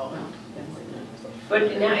it now. No, definitely not.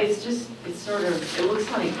 But now it's sort of, it looks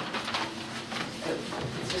like,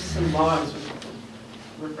 it's just some logs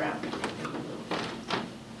with wrapped.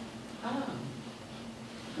 Oh.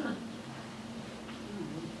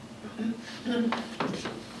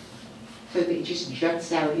 So it just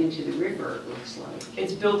juts out into the river, it looks like.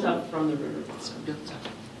 It's built up from the river. It's built up.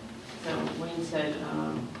 So Wayne said,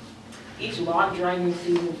 each log driving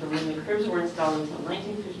season from when the cribs were installed until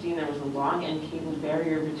 1915, there was a log and cable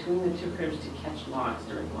barrier between the 2 cribs to catch logs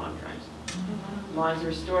during log drives. Logs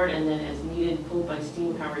were stored and then as needed pulled by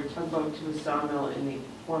steam-powered tugboat to a sawmill in the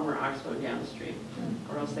former Oxbow downstream,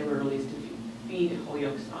 or else they were released to feed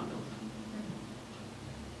Holyoke sawmill.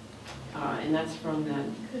 And that's from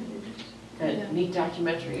that neat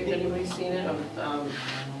documentary, if anybody's seen it, of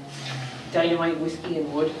dynamite, whiskey,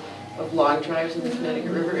 and wood of log drives in the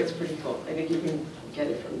Connecticut River. It's pretty cool. I think you can get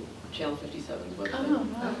it from Channel 57's website. Oh,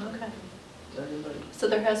 wow, okay. So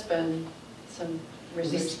there has been some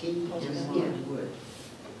Whiskey, resistance. yeah. Wood.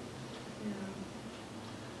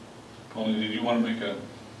 Pauline, did you want to make a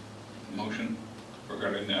motion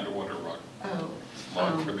regarding the underwater rock? Oh,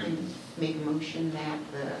 Log cribbing? and make a motion that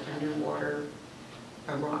the underwater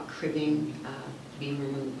rock cribbing be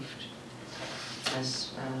removed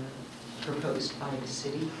as proposed by the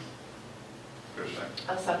city. For a second.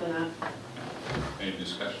 I'll second that. Any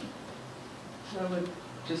discussion? I would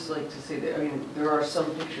just like to say that, I mean, there are some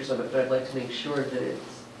pictures of it, but I'd like to make sure that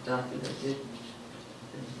it's documented.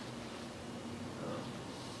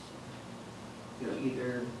 You know,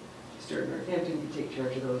 either Mr. Northampton can take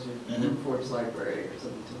charge of those, or Mhm. Forbes Library or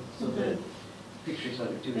something, so that pictures of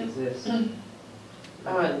it do exist.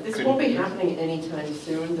 This won't be happening anytime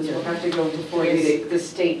soon. This will have to go before Maybe the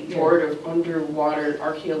State Board of Underwater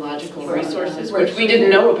Archaeological Right. Resources, Right. which we didn't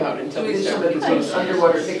know about until we Doing some started. of those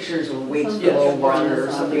underwater pictures of weights Yeah. below water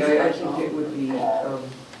or something, I think it would be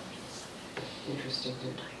interesting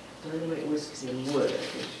to, dynamite, whiskey, and wood, I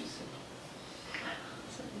think she said.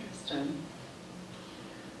 That's interesting.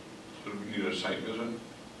 So we need a site visit?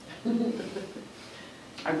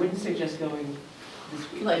 I wouldn't suggest going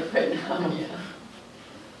this week. Like right now, yeah.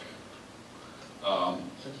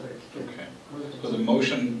 That's what it's good. Okay. So the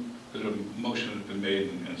motion has been made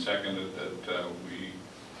and seconded that we,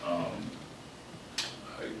 I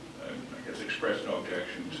guess, express no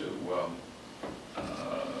objection to the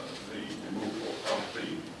removal of the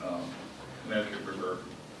Connecticut River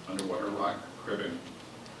underwater rock cribbing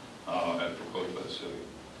as proposed by the city.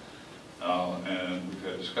 And we've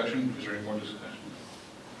had discussion. Is there any more discussion?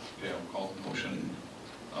 Yeah, I'll call the motion.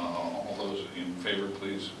 All those in favor,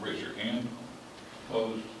 please raise your hand.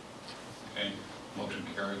 Opposed? Okay, motion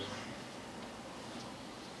carries.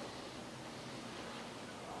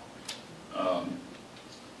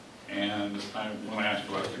 And I want to ask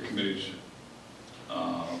about the committee's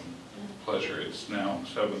pleasure. It's now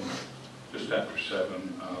 7, just after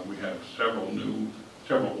 7. We have several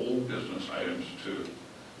old business items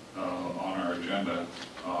on our agenda.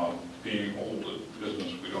 Being old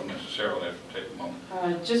business, we don't necessarily have to take them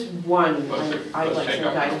up. Just one, Let's I'd like take some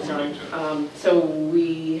up guidance what we need on. So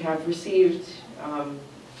we have received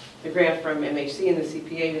the grant from MHC and the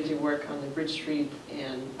CPA to do work on the Bridge Street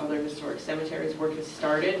and other historic cemeteries. Work has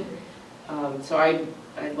started. So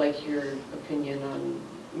I'd like your opinion on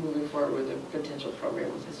moving forward with a potential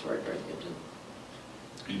program with Historic Northampton.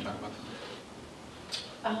 Can you talk about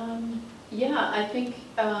that? Yeah, I think,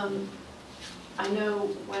 I know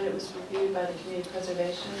when it was reviewed by the Community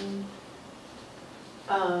Preservation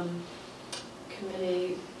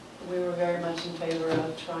Committee, we were very much in favor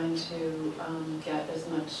of trying to get as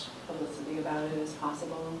much publicity about it as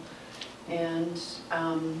possible. And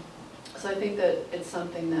so I think that it's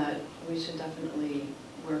something that we should definitely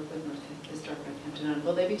work with Historic Northampton on.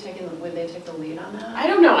 Will they be would they take the lead on that? I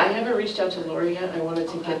don't know, I haven't reached out to Lori yet. I wanted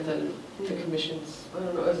to get the commission's. I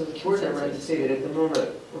don't know, as a board member, I'd say that at the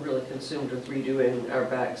moment, we're really consumed with redoing our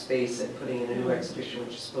back space and putting in a new exhibition,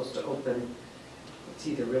 which is supposed to open, it's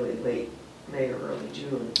either really late May or early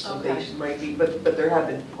June. So Okay. they might be, but there have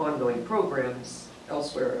been ongoing programs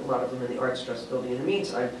elsewhere, a lot of them in the Arts Trust building in the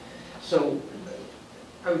meantime. So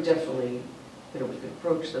I would definitely, we could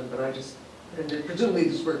approach them, but and then presumably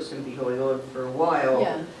this work's going to be going on for a while.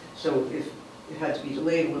 Yeah. So if it had to be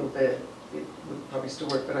delayed a little bit, it would probably still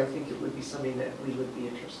work, but I think it would be something that we would be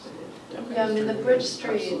interested in. Yeah, I mean, the Bridge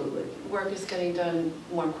Street Absolutely. work is getting done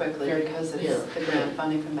more quickly because Yeah. the grant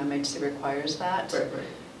funding from MHC requires that.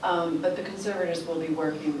 Right. But the conservators will be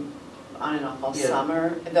working on and off all Yeah.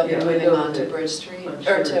 summer. They'll be Yeah, I moving know on to that- Bridge Street, I'm or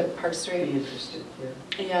sure to Park Be Street. interested,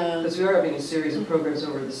 yeah. Yeah. Because we are having a series of programs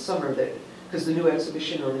over the summer that, because the new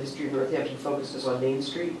exhibition on the history of Northampton focuses on Main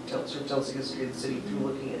Street, tells the history of the city through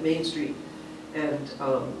looking at Main Street. And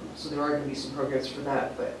so there are going to be some programs for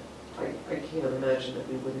that, but I can't imagine that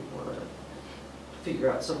we wouldn't want to figure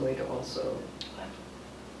out some way to also,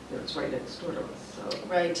 it's right next door to us, so.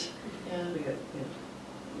 Right, yeah. We got,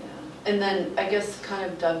 Yeah, and then I guess kind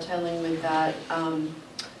of dovetailing with that, and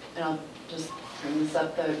I'll just bring this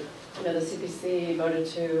up, the CPC voted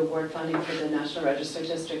to award funding for the National Register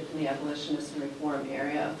District in the Abolitionist and Reform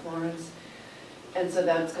area of Florence. And so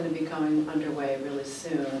that's going to be coming underway really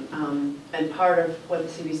soon. And part of what the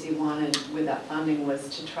CPC wanted with that funding was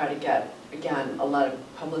to try to get, again, a lot of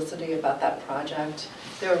publicity about that project.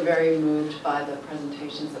 They were very moved by the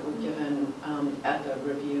presentations that were given at the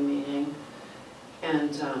review meeting.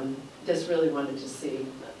 And just really wanted to see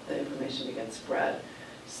the information to get spread.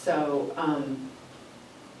 So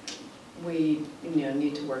we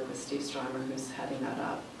need to work with Steve Strymer, who's heading that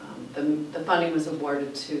up. The funding was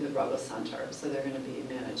awarded to the Ruggle Center, so they're going to be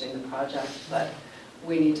managing the project, but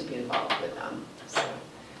we need to be involved with them. So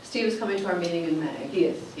Steve is coming to our meeting in May. He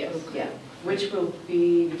is, yes. Yeah, Which will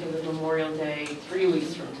be, because of Memorial Day, 3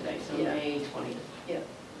 weeks from today, so Yeah. May 20th. yeah.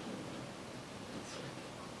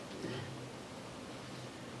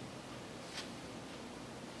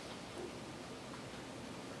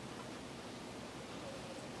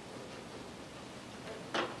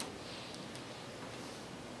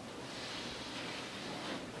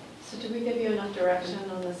 So did we give you enough direction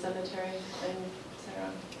on the cemetery thing,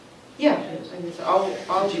 Sarah? Yeah, I guess I'll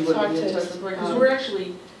Did you want talk me to. Because we're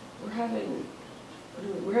actually, we're having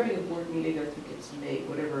a board meeting, I think it's May,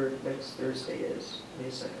 whatever next Thursday is, May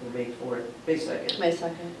 2nd, or May 4th, May 2nd. May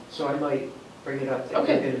 2nd. So I might bring it up that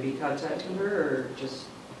Okay. you're gonna be contacting her, or just,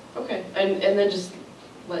 Okay, and then just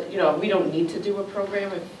let, you know, we don't need to do a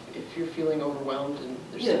program if you're feeling overwhelmed and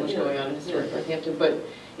there's so Yeah, much yeah, going on in historic yeah. Northampton, but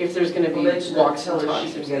if there's gonna be mention walks tell and her talks she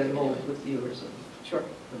or can get something. involved with you or something Sure.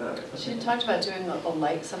 about it. She talked about doing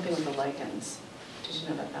something with the lichens. Did you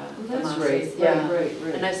know about that? Well, The that's mosses. right, Yeah. right.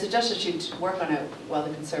 And I suggested she work on it while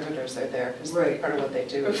the conservators are there, because Right. part of what they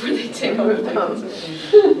do. Before they take over the Um,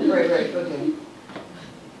 Right, okay.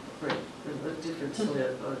 Right, a different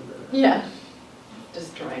slant on the. Yeah,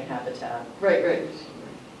 destroying habitat. Right.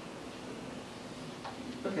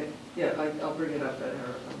 Okay, yeah, I'll bring it up at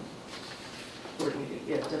our board meeting,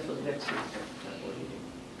 yeah, definitely next week, that board meeting.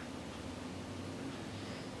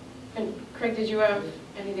 And Craig, did you have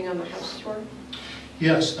anything on the house tour?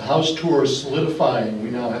 Yes, the house tour is solidifying.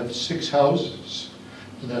 We now have 6 houses,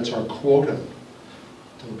 and that's our quota.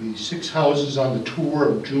 There'll be 6 houses on the tour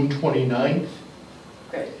of June 29th.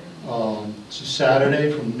 Great. It's a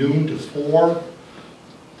Saturday from noon to 4,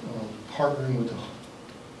 partnering with the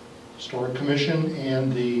Historic Commission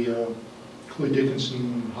and the Cooley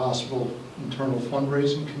Dickinson Hospital Internal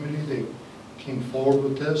Fundraising Committee. They came forward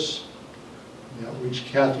with this. The outreach,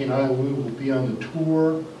 Kathy and I, we will be on the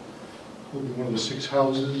tour. We'll be one of the 6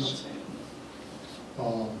 houses.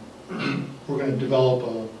 We're going to develop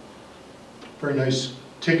a very nice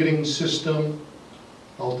ticketing system.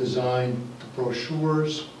 I'll design the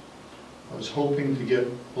brochures. I was hoping to get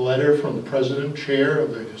a letter from the president, chair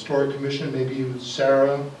of the Historic Commission, maybe with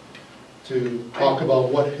Sarah, to talk about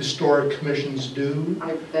what historic commissions do.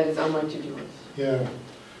 That is on my to-do list. Yeah,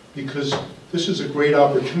 because this is a great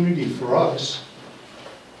opportunity for us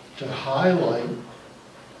to highlight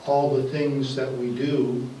all the things that we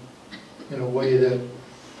do in a way that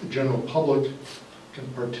the general public can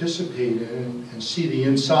participate in and see the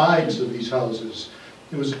insides of these houses.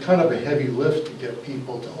 It was kind of a heavy lift to get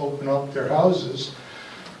people to open up their houses.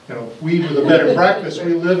 You know, we with a bed and breakfast,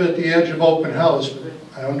 we live at the edge of open house, but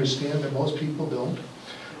I understand that most people don't.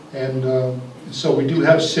 And so we do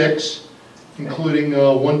have 6, including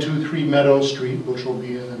 123 Meadow Street, which will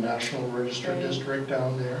be in the National Register Great. District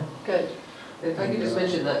down there. Good. If I could just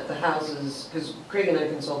mention that the houses, because Craig and I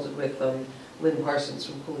consulted with Lynn Parsons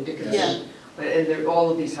from Cooley Dickinson. Yeah. And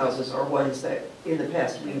all of these houses are ones that, in the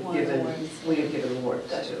past, we Won have awards. given awards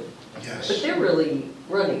to. But Yes. they're really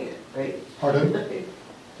running it, right? Pardon?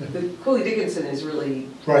 The Cooley Dickinson is really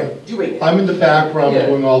Right. doing it. I'm in the background Yeah.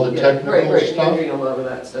 doing all the Yeah, technical right, stuff. you're doing a lot of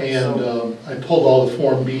that stuff, And so, I pulled all the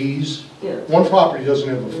Form Bs. yeah. One property doesn't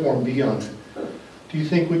have a Form B on it. Do you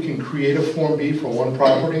think we can create a Form B for one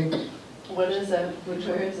property? What is it? Where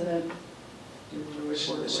is it? Do you remember which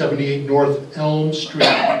one it was? 78 North Elm Street.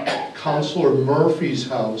 Counselor Murphy's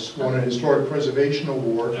house won a Historic Preservation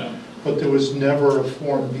Award, Yeah, but there was never a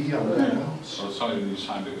Form B on that house. so it's something you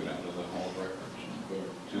signed to go down to the Hall of Records.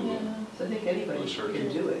 Do it. So I think anybody Do a search.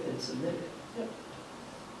 can do it and submit it.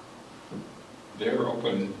 They're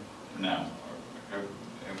open now.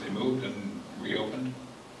 Have they moved and reopened?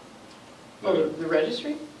 Oh, the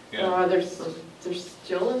registry? Yeah, They're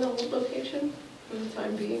still in the old location for the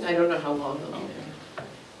time being. I don't know how long they'll be there.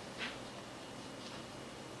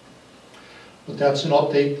 But that's an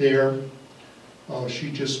update there.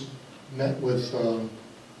 She just met with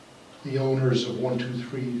the owners of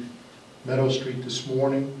 123 Meadow Street this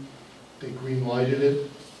morning. They green lighted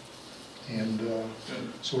it. And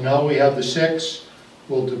so now we have the 6.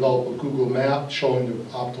 We'll develop a Google map showing the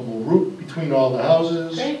optimal route between all the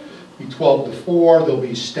houses. Great. Be 12 to 4. There'll be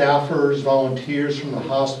staffers, volunteers from the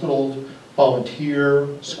hospital, volunteer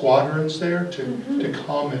squadrons there to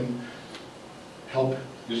come and help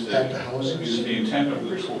is at the the, houses. is the intent of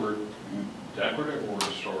the tour decorative or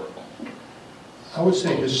historical? I would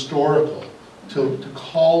say historical, to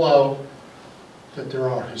call out that there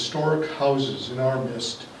are historic houses in our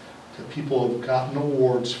midst that people have gotten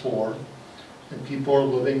awards for, and people are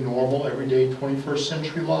living normal, everyday 21st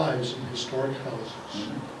century lives in historic houses.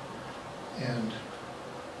 And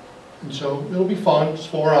so it'll be fun. It's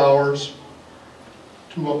 4 hours,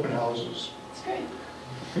 2 open houses. It's great.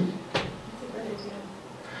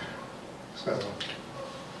 So,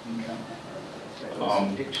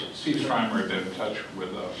 Steve Schreimer had been in touch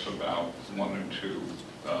with us about wanting to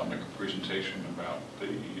make a presentation about the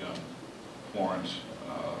Florence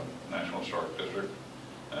National Historic District.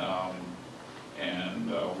 And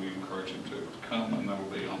we encourage him to come, and that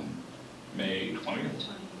will be on May 20th.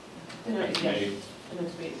 The next, yes, May the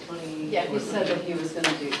next week, 20. Yeah, he said that he was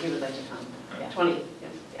gonna do, he would like to come. Okay. Yeah. 20,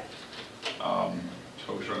 yes. Yeah.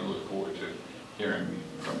 So we certainly look forward to hearing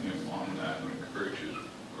from him on that and encourage his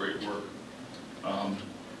great work.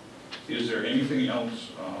 Is there anything else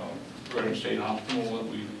regarding state hospital that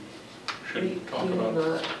we should talk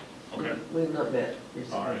about? Okay. We've not met All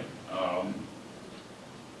recently. right.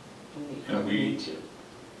 And need to.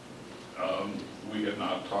 We have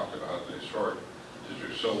not talked about the historic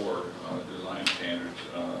district SOAR design standards.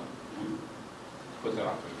 We put that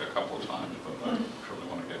up a couple of times, but I surely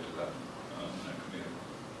want to get to that next meeting.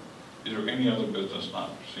 Is there any other business not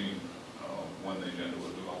foreseen when the agenda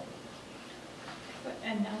was developed?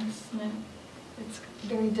 Announcement, it's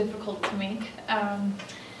very difficult to make.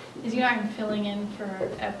 As you know, I'm filling in for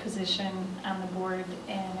a position on the board,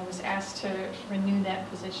 and I was asked to renew that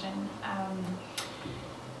position.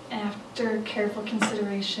 After careful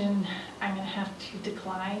consideration, I'm going to have to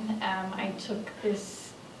decline. I took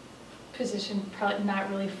this position probably not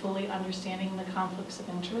really fully understanding the conflicts of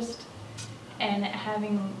interest, and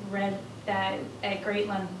having read that at great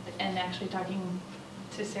length and actually talking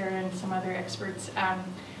to Sarah and some other experts, I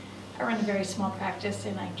run a very small practice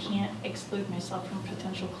and I can't exclude myself from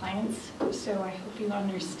potential clients. So I hope you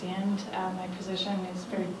understand my position. It's a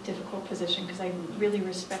very difficult position because I really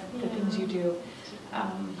respect the things you do.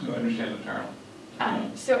 You understand the term?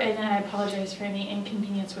 And I apologize for any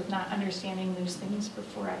inconvenience with not understanding those things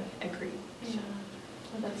before I agreed. So,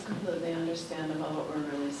 Well, that's completely understandable, but we're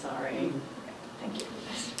really sorry. thank you.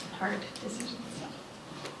 It's a hard decision. So.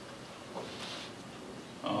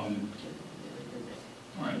 All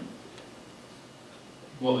right.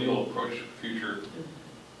 Well, you'll approach future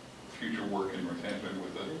work in Northampton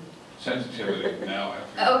with a sensitivity now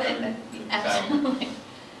after Absolutely. the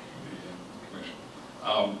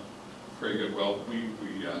commission. Very good. Well, we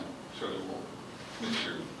certainly will miss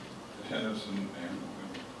your attendance and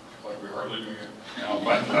feel like we are leaving it now.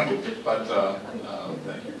 But thank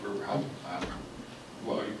you for how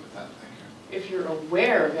well you put that. Thank you. If you're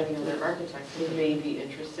aware of any other architects who may be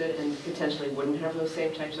interested and potentially wouldn't have those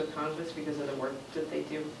same types of conflicts because of the work that they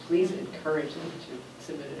do, please encourage them to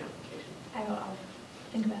submit an application. I'll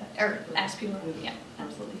think about it, or ask people. Yeah,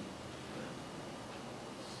 absolutely.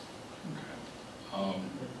 Okay.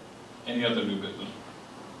 Any other new business?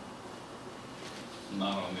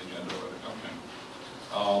 Not on the agenda,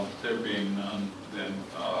 okay. There being none, then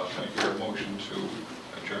can I hear a motion to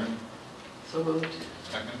adjourn? So moved.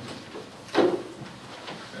 Second?